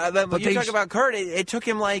 but you talk about Kurt, it took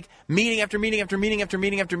him like meeting after meeting after meeting after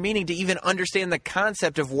meeting after meeting to even understand the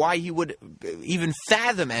concept of why he would even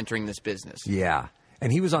fathom entering this business. Yeah.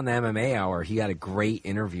 And he was on the MMA Hour. He had a great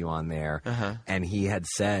interview on there. And he had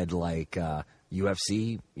said, like,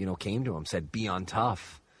 UFC, came to him, said, be on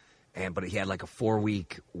tough. But he had like a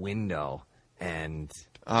 4-week window. And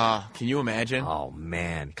can you imagine? Oh,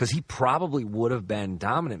 man. Because he probably would have been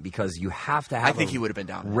dominant because you have to have I think he would have been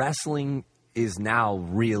dominant. Wrestling is now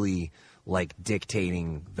really like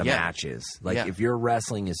dictating the matches. Like if your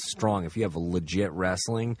wrestling is strong, if you have a legit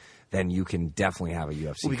wrestling, then you can definitely have a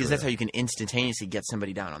UFC because career. that's how you can instantaneously get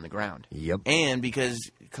somebody down on the ground. Yep. And because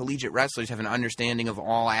collegiate wrestlers have an understanding of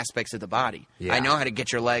all aspects of the body. Yeah. I know how to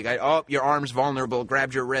get your leg. Your arm's vulnerable.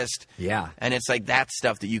 Grabbed your wrist. Yeah. And it's like that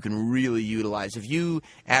stuff that you can really utilize. If you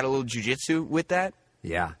add a little jiu-jitsu with that.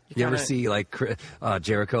 Yeah. You ever see like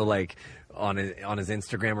Jericho like on his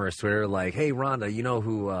Instagram or his Twitter, like, hey, Rhonda, you know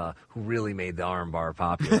who really made the armbar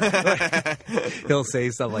popular? He'll say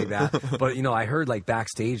stuff like that. But, I heard, like,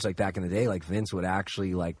 backstage, like, back in the day, like, Vince would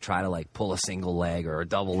actually, like, try to, like, pull a single leg or a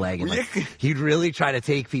double leg. And, like, he'd really try to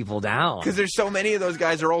take people down. Because there's so many of those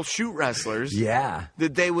guys are all shoot wrestlers. Yeah.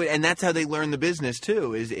 That they would, and that's how they learn the business,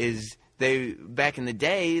 too, is they, back in the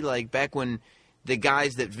day, like, back when the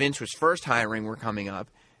guys that Vince was first hiring were coming up,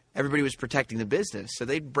 everybody was protecting the business. So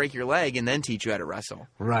they'd break your leg and then teach you how to wrestle.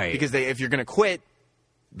 Right. Because if you're going to quit,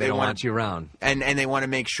 they don't want you around. And they want to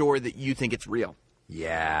make sure that you think it's real.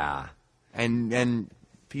 Yeah. And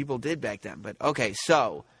people did back then. But, okay,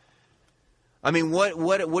 so, I mean,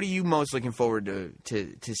 what are you most looking forward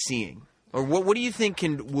to seeing? Or what do you think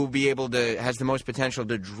will be able to, has the most potential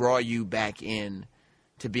to draw you back in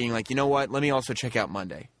to being like, you know what, let me also check out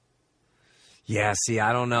Monday? Yeah, see,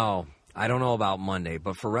 I don't know. I don't know about Monday,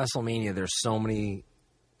 but for WrestleMania, there's so many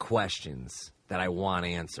questions that I want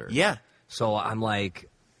answered. Yeah. So I'm like,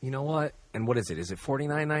 you know what? And what is it? Is it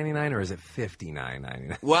 $49.99 or is it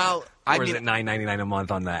 $59.99? Well, or is it $9.99 a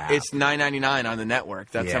month on the app? It's $9.99 on the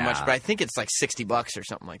network. That's how much. But I think it's like $60 or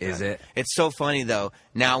something like that. Is it? It's so funny though.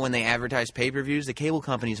 Now when they advertise pay-per-views, the cable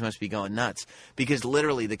companies must be going nuts because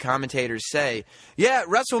literally the commentators say, "Yeah,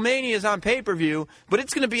 WrestleMania is on pay-per-view, but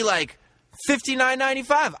it's going to be like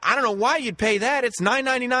 $59.95. I don't know why you'd pay that. It's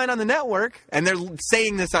 $9.99 on the network," and they're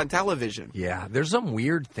saying this on television. Yeah, there's some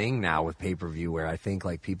weird thing now with pay-per-view where I think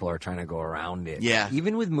like people are trying to go around it. Yeah,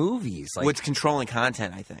 even with movies, like what's controlling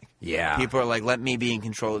content. I think. Yeah, people are like, "Let me be in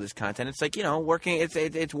control of this content." It's like working.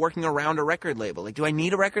 It's working around a record label. Like, do I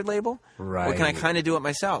need a record label? Right. Or can I kind of do it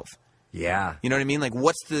myself? Yeah. You know what I mean? Like,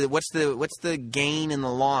 what's the gain and the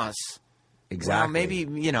loss? Exactly. Well,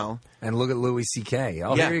 maybe, And look at Louis C.K.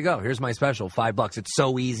 Oh, Here you go. Here's my special, $5. It's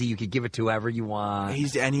so easy. You could give it to whoever you want.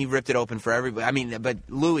 He ripped it open for everybody. I mean, but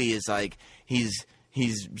Louis is like, he's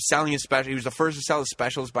selling his special. He was the first to sell his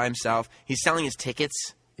specials by himself. He's selling his tickets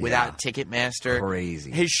without Ticketmaster.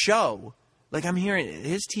 Crazy. His show, like I'm hearing,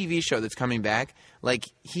 his TV show that's coming back, like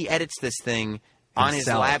he edits this thing on his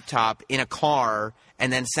laptop in a car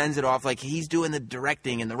and then sends it off. Like he's doing the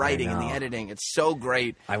directing and the writing and the editing. It's so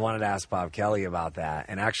great. I wanted to ask Bob Kelly about that.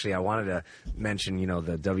 And actually, I wanted to mention,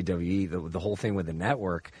 the WWE, the whole thing with the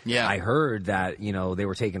network. Yeah. I heard that, they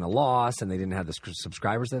were taking a loss and they didn't have the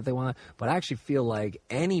subscribers that they want. But I actually feel like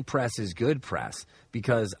any press is good press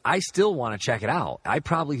because I still want to check it out. I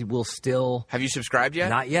probably will still. Have you subscribed yet?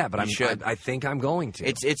 Not yet, but I think I'm going to.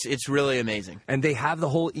 It's really amazing. And they have the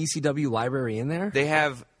whole ECW library in there? They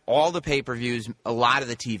have all the pay-per-views, a lot of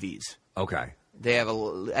the TVs. Okay. They have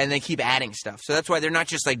and they keep adding stuff. So that's why they're not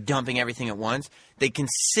just like dumping everything at once. They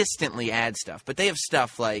consistently add stuff. But they have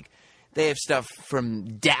stuff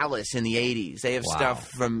from Dallas in the 80s. They have stuff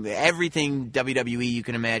from everything WWE you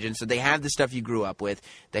can imagine. So they have the stuff you grew up with.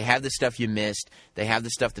 They have the stuff you missed. They have the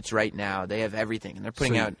stuff that's right now. They have everything. And they're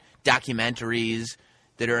putting out documentaries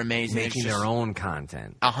that are amazing. Making their own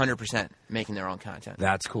content. 100% making their own content.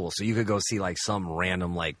 That's cool. So you could go see like some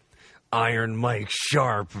random like Iron Mike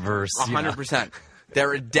Sharp versus 100%.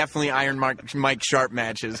 There are definitely Iron Mike Sharp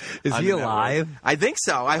matches. Is he alive? I think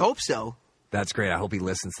so. I hope so. That's great. I hope he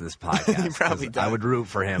listens to this podcast. He probably does. I would root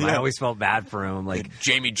for him. I always felt bad for him. Like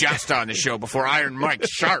Jamie Jost on the show before Iron Mike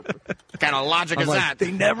Sharp. What kind of logic is that?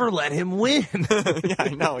 They never let him win. Yeah, I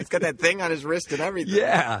know. He's got that thing on his wrist and everything.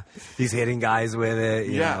 Yeah. He's hitting guys with it.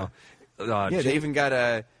 You know. They even got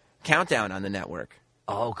a countdown on the network.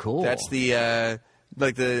 Oh, cool. That's the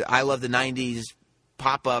I Love the 90s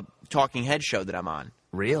pop-up talking head show that I'm on.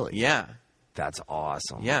 Really? Yeah. That's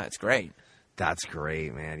awesome. Yeah, it's great. That's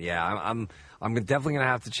great, man. Yeah, I'm definitely gonna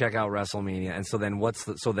have to check out WrestleMania. And so then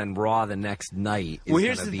Raw the next night is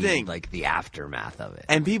here's gonna the be thing. like the aftermath of it.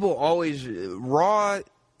 And people always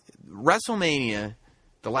WrestleMania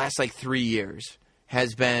the last like 3 years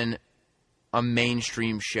has been a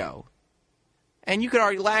mainstream show. And you could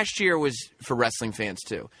argue last year was for wrestling fans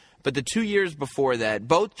too. But the 2 years before that,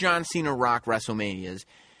 both John Cena Rock WrestleManias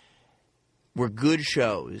were good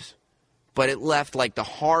shows. But it left like the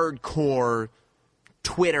hardcore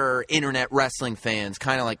Twitter, internet wrestling fans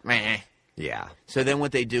kind of like, meh. Yeah. So then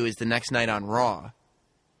what they do is the next night on Raw,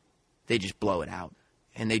 they just blow it out.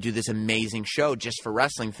 And they do this amazing show just for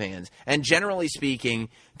wrestling fans. And generally speaking,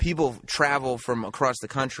 people travel from across the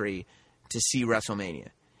country to see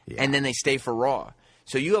WrestleMania. Yeah. And then they stay for Raw.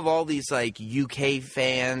 So you have all these like UK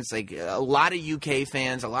fans, like a lot of UK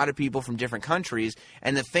fans, a lot of people from different countries,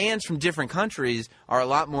 and the fans from different countries are a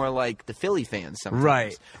lot more like the Philly fans sometimes.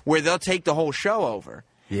 Right. Where they'll take the whole show over.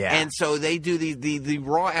 Yeah. And so they do the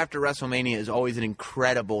Raw after WrestleMania is always an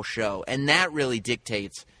incredible show, and that really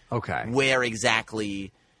dictates where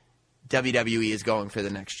exactly WWE is going for the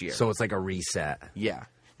next year. So it's like a reset. Yeah.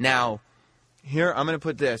 Now, here I'm going to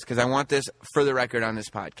put this because I want this for the record on this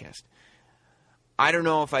podcast. I don't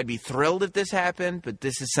know if I'd be thrilled if this happened, but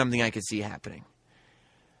this is something I could see happening.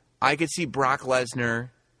 I could see Brock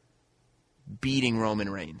Lesnar beating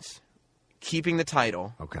Roman Reigns, keeping the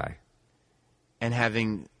title, and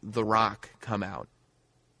having The Rock come out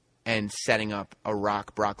and setting up a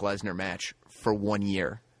Rock-Brock Lesnar match for 1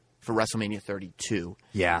 year for WrestleMania 32.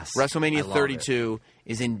 Yes. WrestleMania 32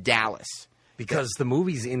 is in Dallas. Because the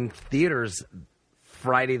movie's in theaters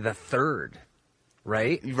Friday the 3rd,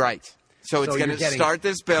 right? Right. So it's going to start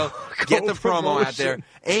this bill, get the promo out there,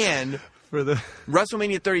 and for the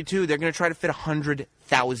WrestleMania 32, they're going to try to fit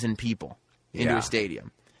 100,000 people into a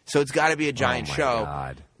stadium. So it's got to be a giant show.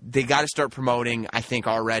 God. They got to start promoting, I think,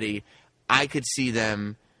 already. I could see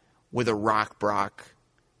them with a Rock-Brock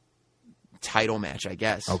title match, I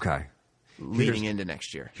guess. Okay. Leading into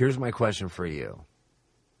next year. Here's my question for you.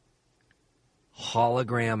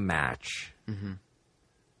 Hologram match. Mm-hmm.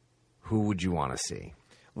 Who would you want to see?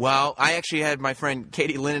 Well, I actually had my friend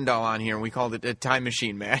Katie Linendahl on here, and we called it a time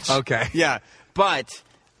machine match. Okay. Yeah, but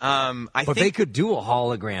I think they could do a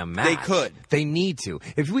hologram match. They could. They need to.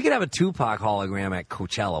 If we could have a Tupac hologram at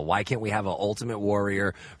Coachella, why can't we have an Ultimate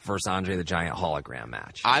Warrior versus Andre the Giant hologram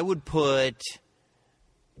match? I would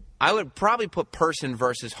probably put person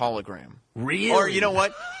versus hologram. Really? Or you know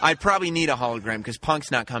what? I'd probably need a hologram because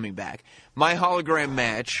Punk's not coming back. My hologram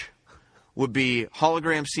match would be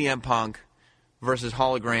hologram CM Punk versus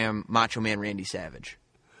hologram Macho Man Randy Savage.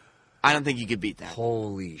 I don't think you could beat that.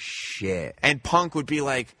 Holy shit. And Punk would be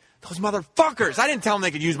like, those motherfuckers, I didn't tell them they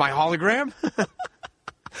could use my hologram.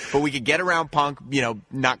 But we could get around Punk,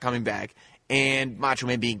 not coming back, and Macho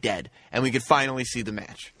Man being dead. And we could finally see the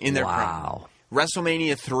match in their prime.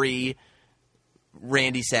 WrestleMania 3,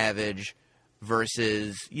 Randy Savage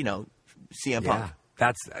versus, CM Punk.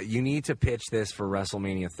 You need to pitch this for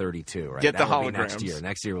WrestleMania 32, right? Get the holograms. Next year.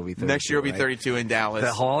 Next year will be 32. Next year will be 32 in Dallas. The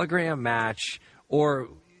hologram match, or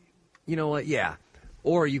you know what? Yeah.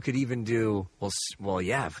 Or you could even do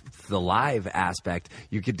the live aspect.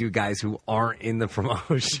 You could do guys who aren't in the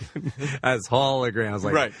promotion as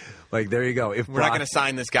holograms. Like there you go. If we're not going to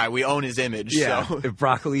sign this guy, we own his image. Yeah. So. If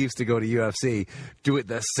Brock leaves to go to UFC, do it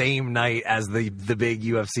the same night as the big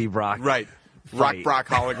UFC Brock. Right. Rock-Brock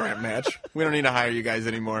hologram match. We don't need to hire you guys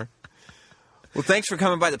anymore. Well, thanks for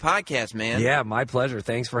coming by the podcast, man. Yeah, my pleasure.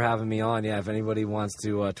 Thanks for having me on. Yeah, if anybody wants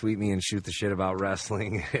to tweet me and shoot the shit about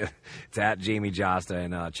wrestling, it's at Jamie Josta,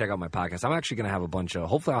 and check out my podcast. I'm actually going to have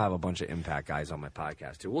hopefully I'll have a bunch of Impact guys on my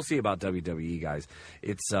podcast too. We'll see about WWE guys.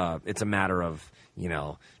 It's a matter of,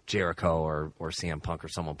 Jericho or CM Punk or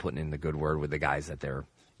someone putting in the good word with the guys that they're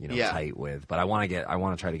tight with. But I want to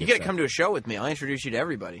try to get. You got to come to a show with me. I'll introduce you to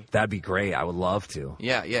everybody. That'd be great. I would love to.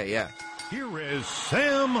 Yeah. Here is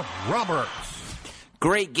Sam Roberts.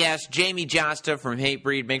 Great guest, Jamie Josta from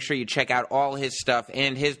Hatebreed. Make sure you check out all his stuff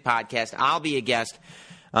and his podcast. I'll be a guest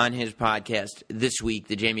on his podcast this week,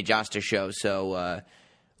 The Jamie Josta Show. So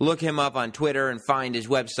look him up on Twitter and find his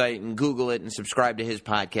website and Google it and subscribe to his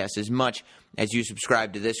podcast as much as you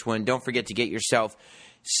subscribe to this one. Don't forget to get yourself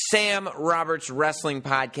Sam Roberts Wrestling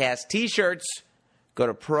Podcast t-shirts. Go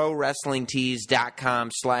to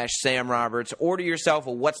ProWrestlingTees.com/Sam Roberts. Order yourself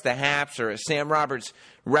a What's the Haps or a Sam Roberts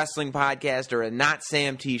Wrestling Podcast or a Not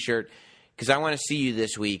Sam t-shirt, because I want to see you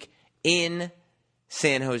this week in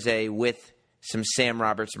San Jose with some Sam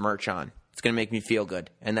Roberts merch on. It's going to make me feel good,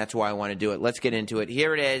 and that's why I want to do it. Let's get into it.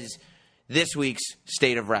 Here it is, this week's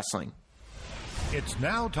State of Wrestling. It's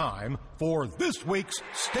now time for this week's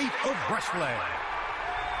State of Wrestling.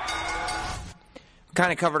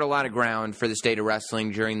 Kind of covered a lot of ground for the State of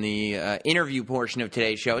Wrestling during the interview portion of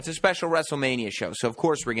today's show. It's a special WrestleMania show, so of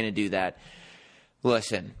course we're going to do that.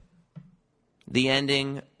 Listen, the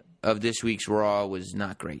ending of this week's Raw was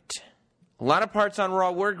not great. A lot of parts on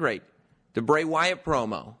Raw were great. The Bray Wyatt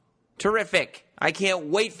promo, terrific. I can't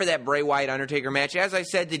wait for that Bray Wyatt-Undertaker match. As I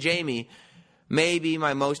said to Jamie, maybe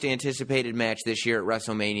my most anticipated match this year at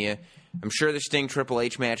WrestleMania. I'm sure the Sting Triple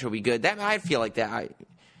H match will be good. I feel like that.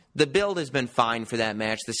 The build has been fine for that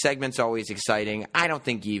match. The segment's always exciting. I don't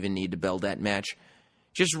think you even need to build that match.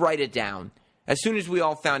 Just write it down. As soon as we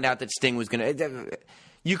all found out that Sting was going to...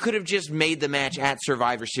 You could have just made the match at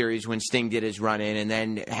Survivor Series when Sting did his run-in and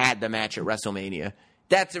then had the match at WrestleMania.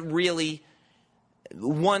 That's really...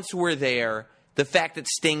 Once we're there, the fact that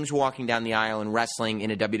Sting's walking down the aisle and wrestling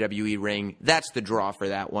in a WWE ring, that's the draw for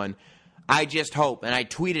that one. I just hope, and I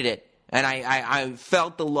tweeted it, and I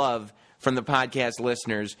felt the love from the podcast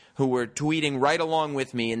listeners who were tweeting right along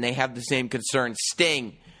with me, and they have the same concern.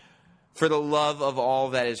 Sting, for the love of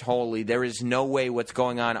all that is holy, there is no way what's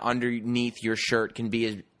going on underneath your shirt can be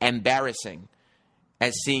as embarrassing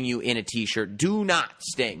as seeing you in a T-shirt. Do not,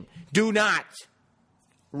 Sting, do not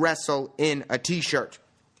wrestle in a T-shirt.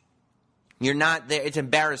 You're not there. It's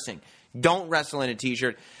embarrassing. Don't wrestle in a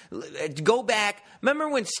T-shirt. Go back. Remember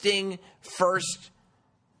when Sting first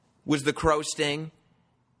was the Crow Sting?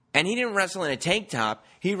 And he didn't wrestle in a tank top.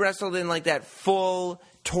 He wrestled in like that full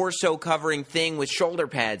torso covering thing with shoulder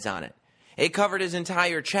pads on it. It covered his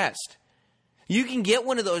entire chest. You can get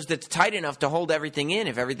one of those that's tight enough to hold everything in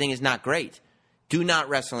if everything is not great. Do not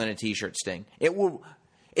wrestle in a T-shirt, Sting. It will.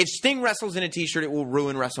 If Sting wrestles in a T-shirt, it will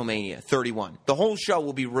ruin WrestleMania 31. The whole show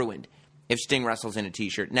will be ruined if Sting wrestles in a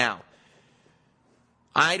T-shirt. Now,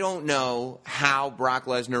 I don't know how Brock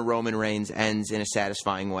Lesnar Roman Reigns ends in a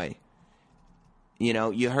satisfying way.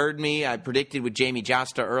 You heard me. I predicted with Jamie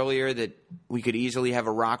Josta earlier that we could easily have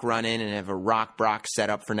a Rock run in and have a Rock Brock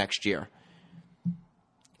set up for next year.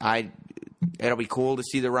 It'll be cool to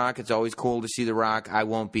see The Rock. It's always cool to see The Rock. I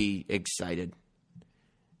won't be excited.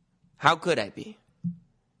 How could I be?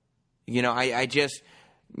 I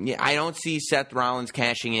don't see Seth Rollins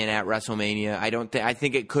cashing in at WrestleMania. I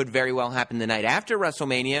think it could very well happen the night after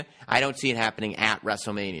WrestleMania. I don't see it happening at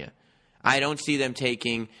WrestleMania. I don't see them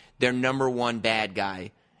taking their number one bad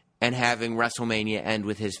guy and having WrestleMania end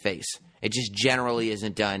with his face. It just generally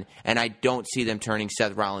isn't done, and I don't see them turning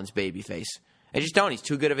Seth Rollins babyface. I just don't. He's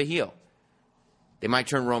too good of a heel. They might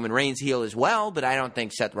turn Roman Reigns heel as well, but I don't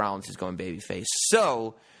think Seth Rollins is going babyface.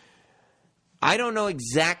 So, I don't know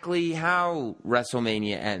exactly how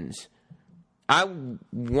WrestleMania ends. I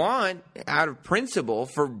want, out of principle,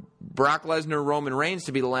 for Brock Lesnar Roman Reigns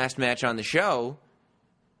to be the last match on the show.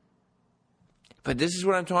 But this is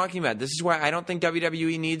what I'm talking about. This is why I don't think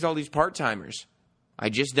WWE needs all these part-timers. I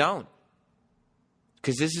just don't.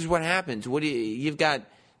 Because this is what happens. You've got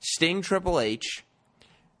Sting, Triple H,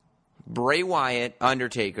 Bray Wyatt,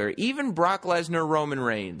 Undertaker, even Brock Lesnar, Roman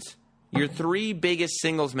Reigns. Your three biggest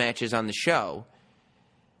singles matches on the show.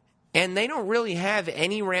 And they don't really have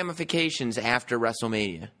any ramifications after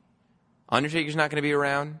WrestleMania. Undertaker's not going to be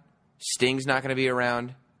around. Sting's not going to be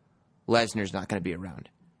around. Lesnar's not going to be around.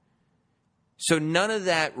 So none of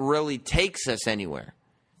that really takes us anywhere.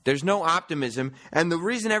 There's no optimism. And the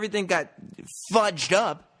reason everything got fudged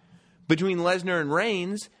up between Lesnar and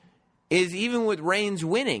Reigns is even with Reigns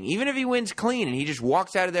winning, even if he wins clean and he just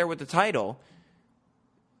walks out of there with the title,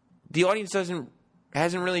 the audience hasn't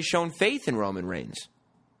really shown faith in Roman Reigns.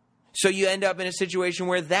 So you end up in a situation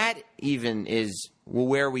where that even is, well,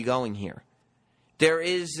 where are we going here? There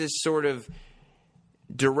is this sort of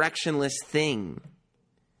directionless thing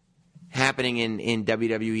happening in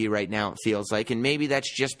WWE right now, it feels like. And maybe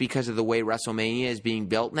that's just because of the way WrestleMania is being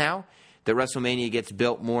built now. That WrestleMania gets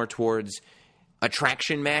built more towards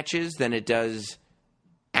attraction matches than it does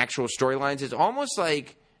actual storylines. It's almost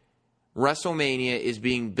like WrestleMania is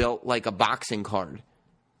being built like a boxing card,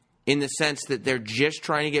 in the sense that they're just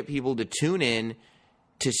trying to get people to tune in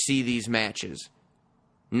to see these matches.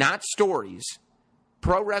 Not stories.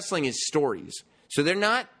 Pro wrestling is stories. So they're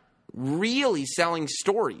not really selling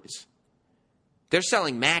stories. They're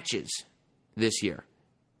selling matches this year.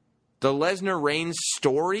 The Lesnar-Reigns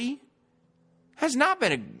story has not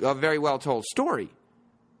been a very well-told story.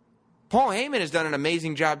 Paul Heyman has done an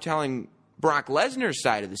amazing job telling Brock Lesnar's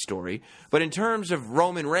side of the story, but in terms of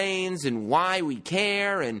Roman Reigns and why we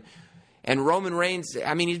care, and Roman Reigns,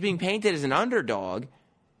 I mean, he's being painted as an underdog,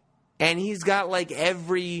 and he's got like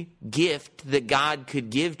every gift that God could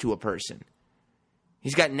give to a person.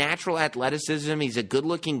 He's got natural athleticism, he's a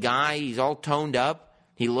good-looking guy, he's all toned up,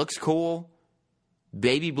 he looks cool,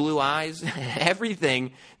 baby blue eyes,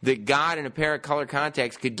 everything that God in a pair of color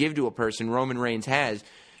contacts could give to a person, Roman Reigns has.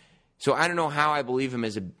 So I don't know how I believe him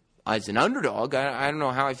as an underdog. I don't know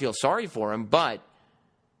how I feel sorry for him, but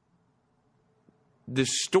the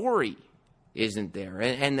story isn't there.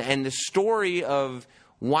 And the story of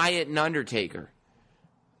Wyatt and Undertaker,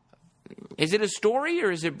 is it a story, or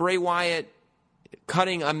is it Bray Wyatt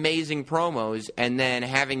cutting amazing promos and then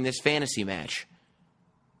having this fantasy match?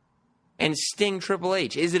 And Sting Triple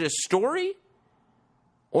H, is it a story?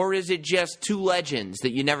 Or is it just two legends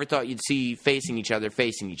that you never thought you'd see facing each other?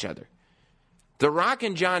 The Rock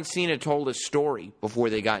and John Cena told a story before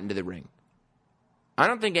they got into the ring. I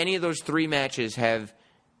don't think any of those three matches have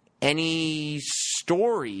any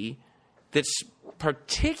story that's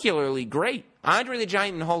particularly great. Andre the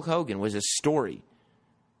Giant and Hulk Hogan was a story.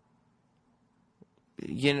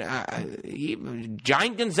 You know,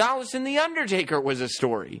 Giant Gonzalez and The Undertaker was a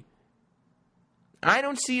story. I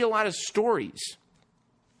don't see a lot of stories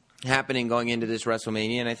happening going into this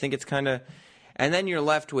WrestleMania, and I think it's kind of... And then you're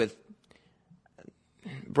left with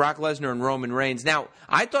Brock Lesnar and Roman Reigns. Now,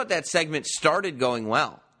 I thought that segment started going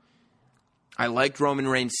well. I liked Roman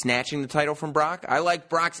Reigns snatching the title from Brock. I liked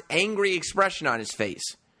Brock's angry expression on his face.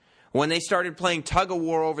 When they started playing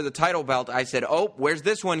tug-of-war over the title belt, I said, oh, where's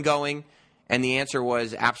this one going? And the answer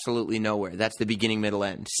was absolutely nowhere. That's the beginning, middle,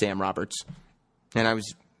 end, Sam Roberts. And I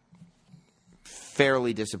was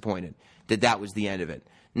fairly disappointed that that was the end of it.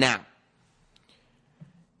 Now,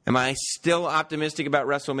 am I still optimistic about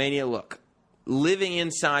WrestleMania? Look, living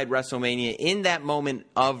inside WrestleMania, in that moment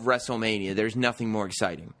of WrestleMania, there's nothing more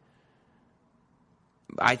exciting.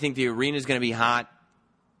 I think the arena is going to be hot.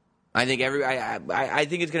 I think I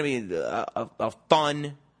think it's going to be a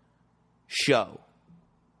fun show.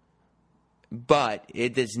 But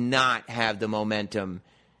it does not have the momentum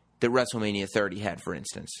that WrestleMania 30 had, for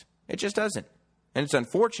instance. It just doesn't. And it's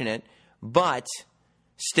unfortunate, but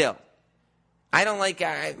still. I don't like...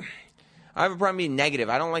 I have a problem being negative.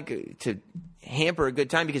 I don't like to hamper a good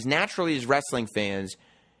time, because naturally as wrestling fans,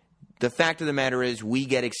 the fact of the matter is we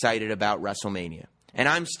get excited about WrestleMania. And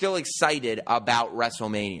I'm still excited about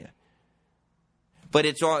WrestleMania. But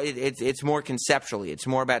it's more conceptually. It's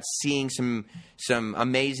more about seeing some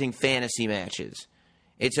amazing fantasy matches.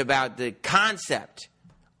 It's about the concept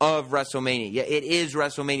of WrestleMania. Yeah, it is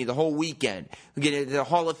WrestleMania the whole weekend. We get the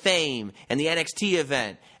Hall of Fame and the NXT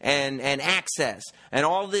event and Access and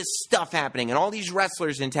all this stuff happening and all these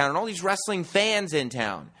wrestlers in town and all these wrestling fans in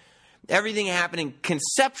town. Everything happening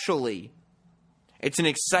conceptually. It's an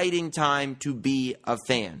exciting time to be a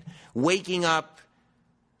fan. Waking up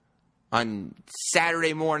on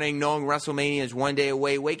Saturday morning knowing WrestleMania is one day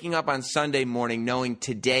away. Waking up on Sunday morning knowing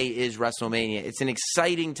today is WrestleMania. It's an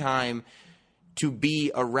exciting time to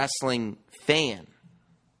be a wrestling fan.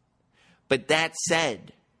 But that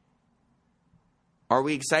said, are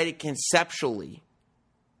we excited conceptually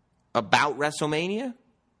about WrestleMania?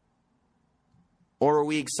 Or are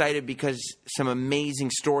we excited because some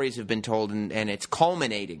amazing stories have been told and it's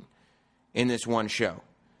culminating in this one show?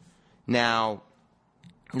 Now,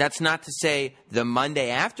 that's not to say the Monday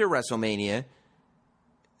after WrestleMania,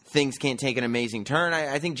 things can't take an amazing turn.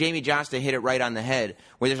 I think Jamie Josta hit it right on the head,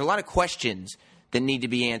 where there's a lot of questions that need to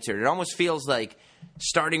be answered. It almost feels like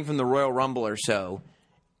starting from the Royal Rumble or so,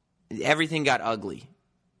 everything got ugly.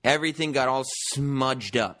 Everything got all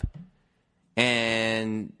smudged up.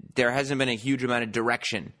 And there hasn't been a huge amount of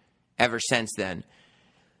direction ever since then.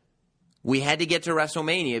 we had to get to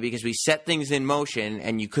WrestleMania because we set things in motion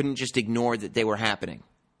and you couldn't just ignore that they were happening.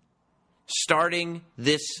 Starting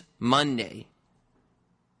this Monday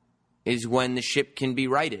is when the ship can be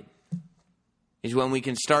righted, is when we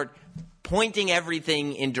can start pointing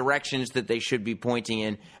everything in directions that they should be pointing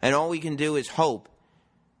in, and all we can do is hope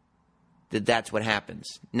that that's what happens.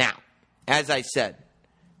 Now, as I said,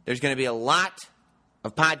 there's going to be a lot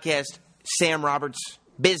of podcast Sam Roberts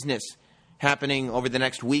business happening over the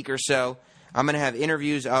next week or so. I'm going to have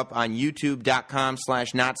interviews up on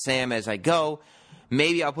youtube.com/notsam as I go.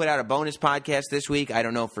 Maybe I'll put out a bonus podcast this week. I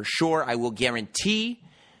don't know for sure. I will guarantee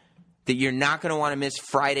that you're not going to want to miss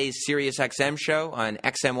Friday's SiriusXM show on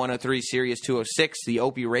XM 103, Sirius 206, the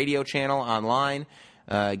Opie radio channel online.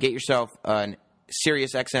 Get yourself a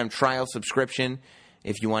SiriusXM trial subscription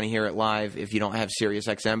if you want to hear it live, if you don't have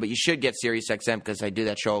SiriusXM. But you should get SiriusXM because I do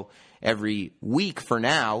that show every week for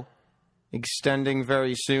now, extending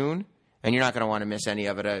very soon. And you're not going to want to miss any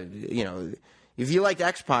of it. If you liked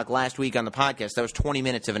X-Pac last week on the podcast, that was 20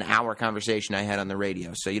 minutes of an hour conversation I had on the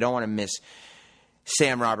radio. So you don't want to miss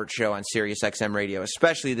Sam Roberts show on SiriusXM Radio,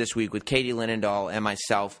 especially this week with Katie Linendahl and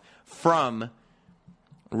myself from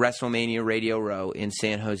WrestleMania Radio Row in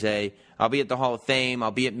San Jose. I'll be at the Hall of Fame.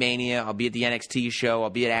 I'll be at Mania. I'll be at the NXT show. I'll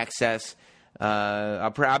be at Access.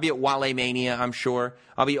 I'll be at Wale Mania, I'm sure.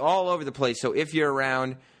 I'll be all over the place. So if you're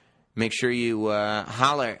around, make sure you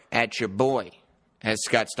holler at your boy, as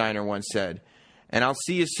Scott Steiner once said. And I'll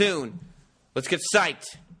see you soon. Let's get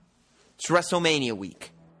psyched. It's WrestleMania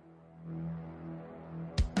week.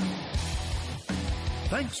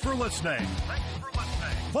 Thanks for listening.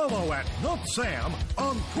 Follow at NotSam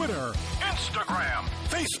on Twitter, Instagram,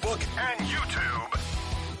 Facebook, and YouTube.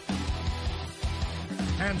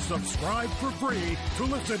 And subscribe for free to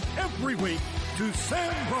listen every week to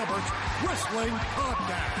Sam Roberts Wrestling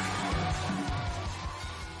Podcast.